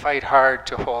they fight hard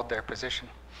to hold their position.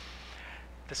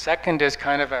 The second is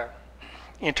kind of a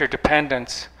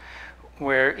interdependence,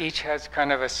 where each has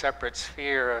kind of a separate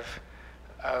sphere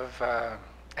of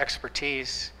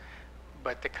expertise,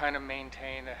 but they kind of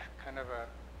maintain a kind of a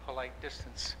polite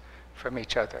distance from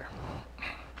each other.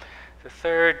 The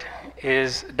third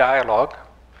is dialogue,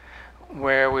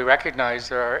 where we recognize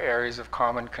there are areas of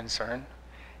common concern,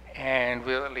 and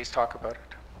we'll at least talk about it.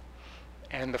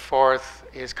 And the fourth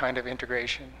is kind of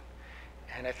integration.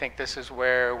 And I think this is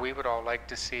where we would all like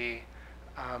to see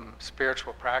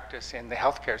spiritual practice in the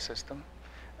healthcare system,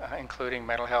 including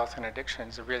mental health and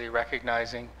addictions, really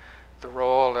recognizing the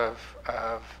role of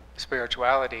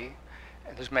spirituality.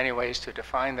 And there's many ways to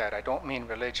define that. I don't mean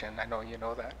religion, I know you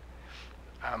know that.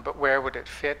 But where would it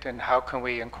fit, and how can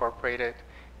we incorporate it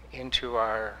into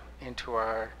our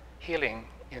healing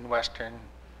in Western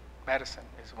medicine,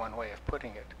 is one way of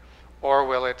putting it. Or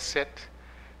will it sit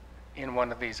in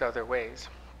one of these other ways?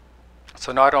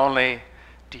 So not only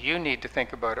do you need to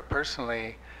think about it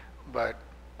personally, but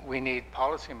we need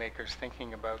policymakers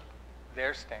thinking about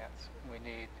their stance. We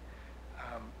need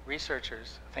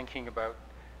researchers thinking about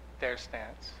their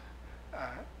stance.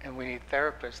 And we need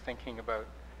therapists thinking about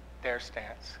their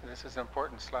stance. This is an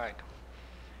important slide.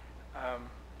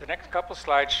 The next couple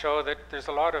slides show that there's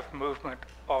a lot of movement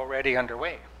already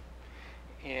underway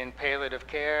in palliative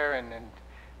care and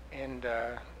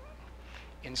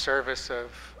in service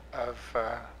of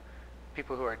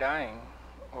people who are dying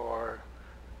or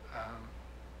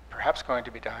perhaps going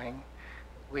to be dying.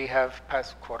 We have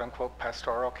quote-unquote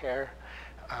pastoral care.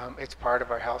 It's part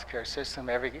of our healthcare system.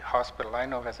 Every hospital I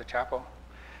know has a chapel,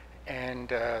 and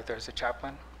there's a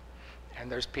chaplain,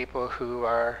 and there's people who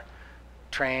are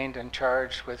trained and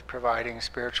charged with providing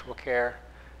spiritual care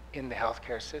in the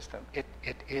healthcare system. It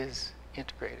is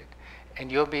integrated.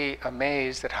 And you'll be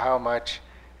amazed at how much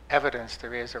evidence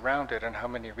there is around it and how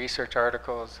many research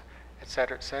articles, et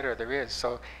cetera, there is.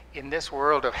 So in this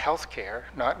world of healthcare,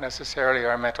 not necessarily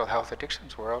our mental health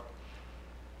addictions world,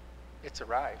 it's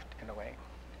arrived in a way.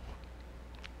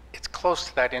 It's close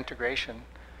to that integration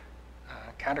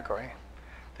category.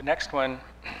 The next one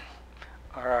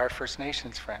are our First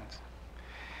Nations friends.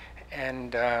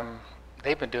 And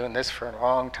they've been doing this for a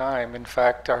long time. In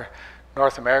fact, our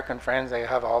North American friends, they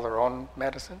have all their own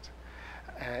medicines.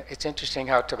 It's interesting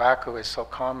how tobacco is so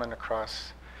common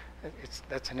across.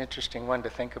 That's an interesting one to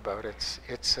think about.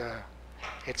 It's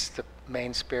the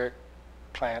main spirit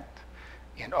plant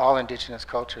in all indigenous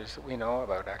cultures that we know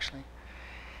about, actually.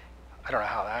 I don't know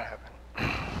how that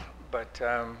happened. But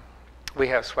we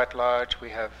have sweat lodge, we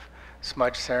have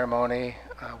smudge ceremony,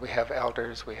 we have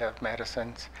elders, we have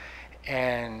medicines,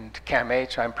 and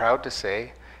CAMH, I'm proud to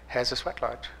say, has a sweat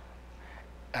lodge.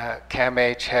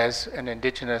 CAMH has an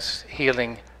indigenous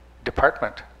healing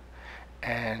department,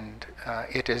 and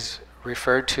it is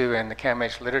referred to in the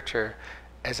CAMH literature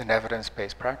as an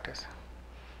evidence-based practice.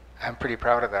 I'm pretty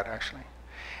proud of that, actually.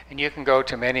 And you can go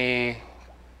to many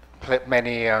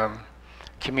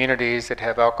communities that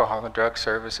have alcohol and drug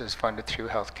services funded through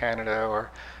Health Canada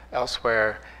or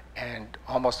elsewhere, and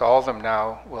almost all of them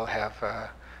now will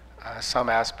have some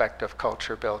aspect of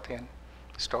culture built in.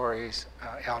 Stories,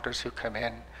 elders who come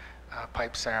in,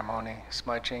 pipe ceremony,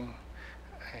 smudging,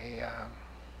 a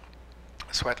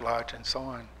sweat lodge, and so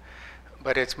on.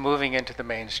 But it's moving into the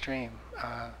mainstream.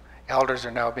 Elders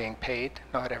are now being paid,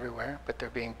 not everywhere, but they're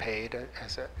being paid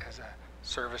as a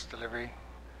service delivery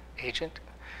agent.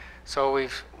 So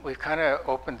we've kind of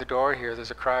opened the door here.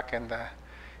 There's a crack in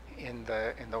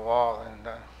the wall, in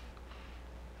the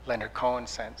Leonard Cohen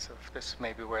sense of this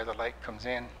may be where the light comes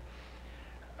in.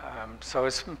 So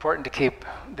it's important to keep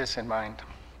this in mind.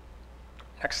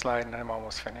 Next slide, and I'm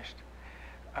almost finished.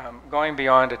 Going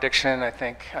beyond addiction, I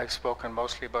think I've spoken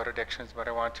mostly about addictions, but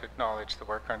I want to acknowledge the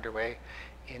work underway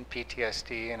in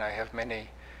PTSD, and I have many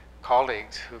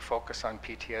colleagues who focus on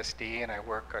PTSD, and I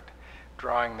work at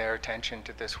drawing their attention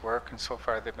to this work, and so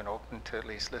far they've been open to at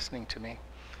least listening to me.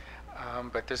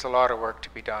 But there's a lot of work to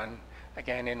be done.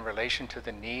 Again, in relation to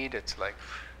the need, it's like,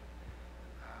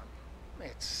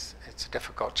 it's a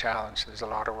difficult challenge. There's a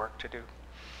lot of work to do.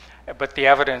 But the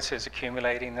evidence is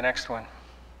accumulating. The next one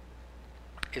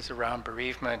is around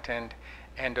bereavement and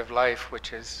end of life,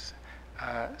 which is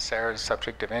Sarah's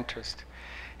subject of interest.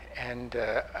 And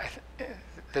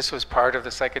this was part of the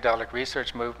psychedelic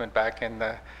research movement back in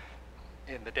the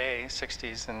day,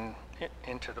 60s, and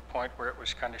into the point where it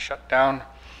was kind of shut down.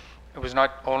 It was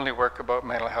not only work about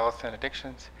mental health and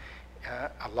addictions.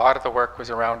 A lot of the work was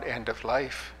around end of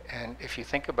life. And if you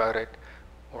think about it,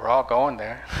 we're all going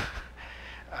there.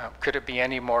 Could it be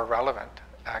any more relevant,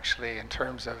 actually, in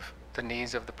terms of the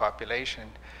needs of the population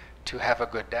to have a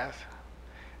good death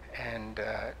and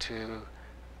to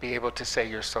be able to say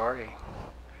you're sorry,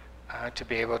 to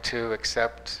be able to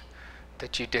accept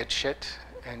that you did shit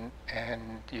and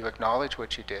you acknowledge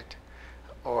what you did,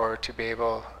 or to be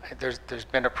able, there's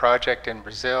been a project in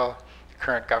Brazil, the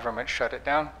current government shut it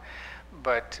down,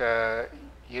 but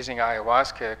using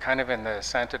ayahuasca, kind of in the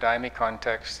Santo Daime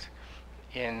context,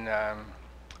 in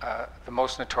the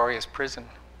most notorious prison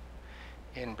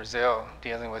in Brazil,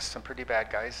 dealing with some pretty bad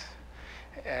guys.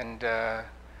 And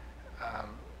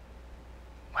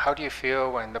how do you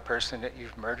feel when the person that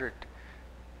you've murdered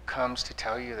comes to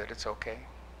tell you that it's okay,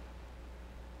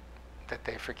 that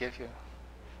they forgive you?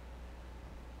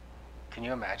 Can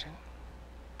you imagine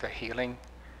the healing,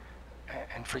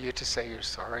 and for you to say you're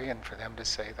sorry and for them to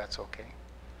say that's okay?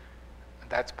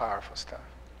 That's powerful stuff.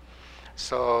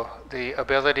 So the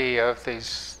ability of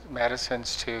these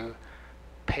medicines to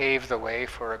pave the way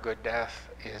for a good death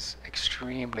is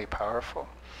extremely powerful.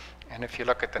 And if you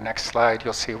look at the next slide,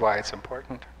 you'll see why it's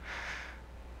important.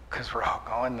 Because we're all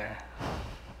going there.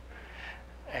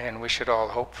 And we should all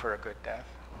hope for a good death.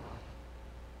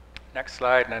 Next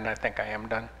slide, and then I think I am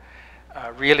done.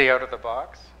 Really out of the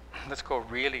box. Let's go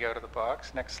really out of the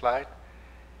box. Next slide.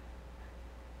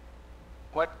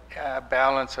 What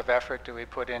balance of effort do we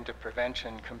put into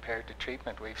prevention compared to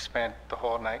treatment? We've spent the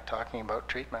whole night talking about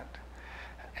treatment.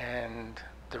 And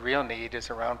the real need is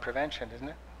around prevention, isn't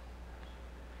it?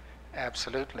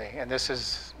 Absolutely. And this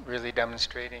is really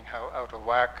demonstrating how out of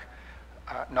whack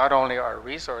not only our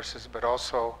resources, but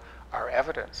also our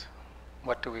evidence.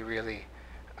 What do we really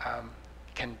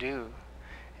can do?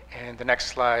 And the next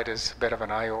slide is a bit of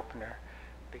an eye-opener,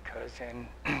 because in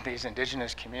these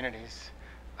indigenous communities,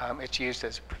 it's used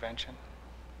as prevention.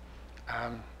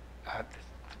 The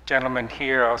gentleman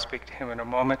here, I'll speak to him in a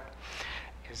moment,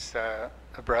 is a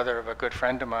brother of a good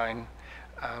friend of mine,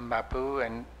 Mapu,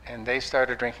 and they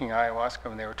started drinking ayahuasca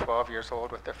when they were 12 years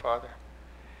old with their father.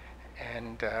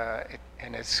 And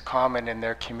it's common in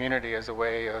their community as a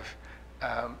way of,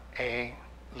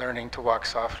 learning to walk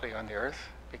softly on the earth,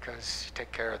 because you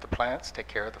take care of the plants, take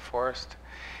care of the forest,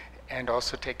 and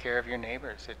also take care of your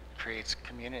neighbors. It creates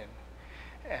communion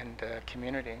and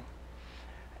community.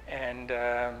 And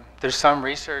there's some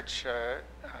research,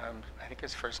 I think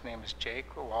his first name is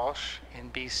Jake Walsh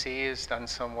in BC, has done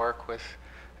some work with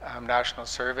national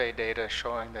survey data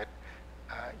showing that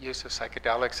use of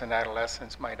psychedelics in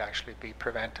adolescence might actually be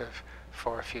preventive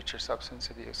for future substance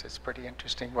abuse. It's pretty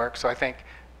interesting work. So I think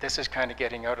this is kind of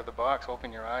getting out of the box,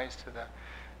 open your eyes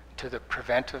to the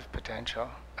preventive potential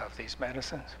of these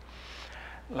medicines.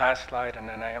 Last slide, and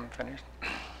then I am finished.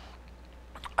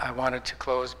 I wanted to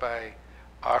close by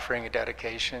offering a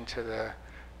dedication to the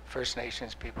First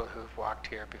Nations people who've walked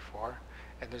here before,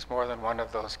 and there's more than one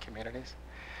of those communities.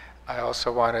 I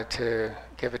also wanted to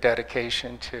give a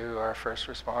dedication to our first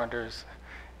responders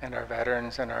and our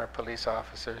veterans and our police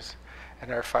officers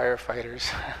and our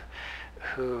firefighters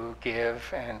who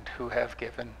give and who have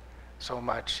given so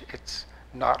much. It's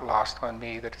not lost on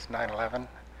me that it's 9/11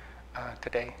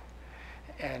 today,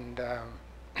 and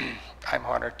I'm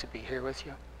honored to be here with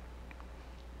you.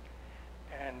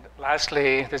 And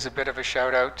lastly, there's a bit of a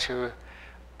shout out to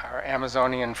our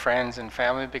Amazonian friends and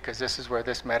family, because this is where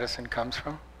this medicine comes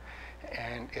from,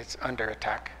 and it's under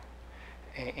attack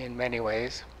in many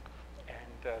ways.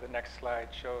 And the next slide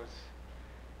shows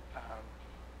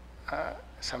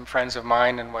some friends of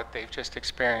mine and what they've just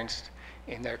experienced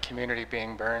in their community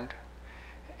being burned,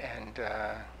 and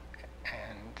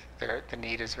the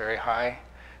need is very high.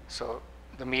 So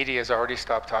the media has already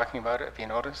stopped talking about it, if you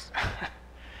noticed.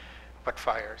 But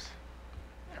fires,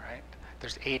 all right?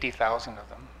 There's 80,000 of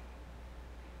them.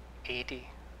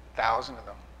 80,000 of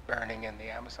them burning in the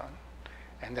Amazon.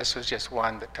 And this was just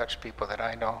one that touched people that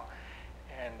I know.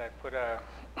 And I put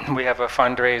we have a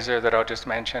fundraiser that I'll just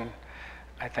mention.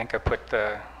 I think I put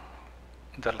the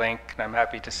link, and I'm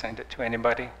happy to send it to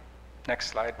anybody. Next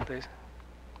slide, please.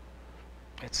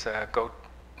 It's a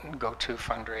go-to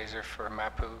fundraiser for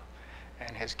Mapu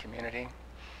and his community.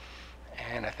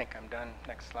 And I think I'm done.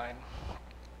 Next slide.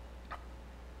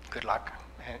 Good luck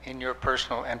in your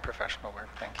personal and professional work.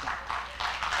 Thank you.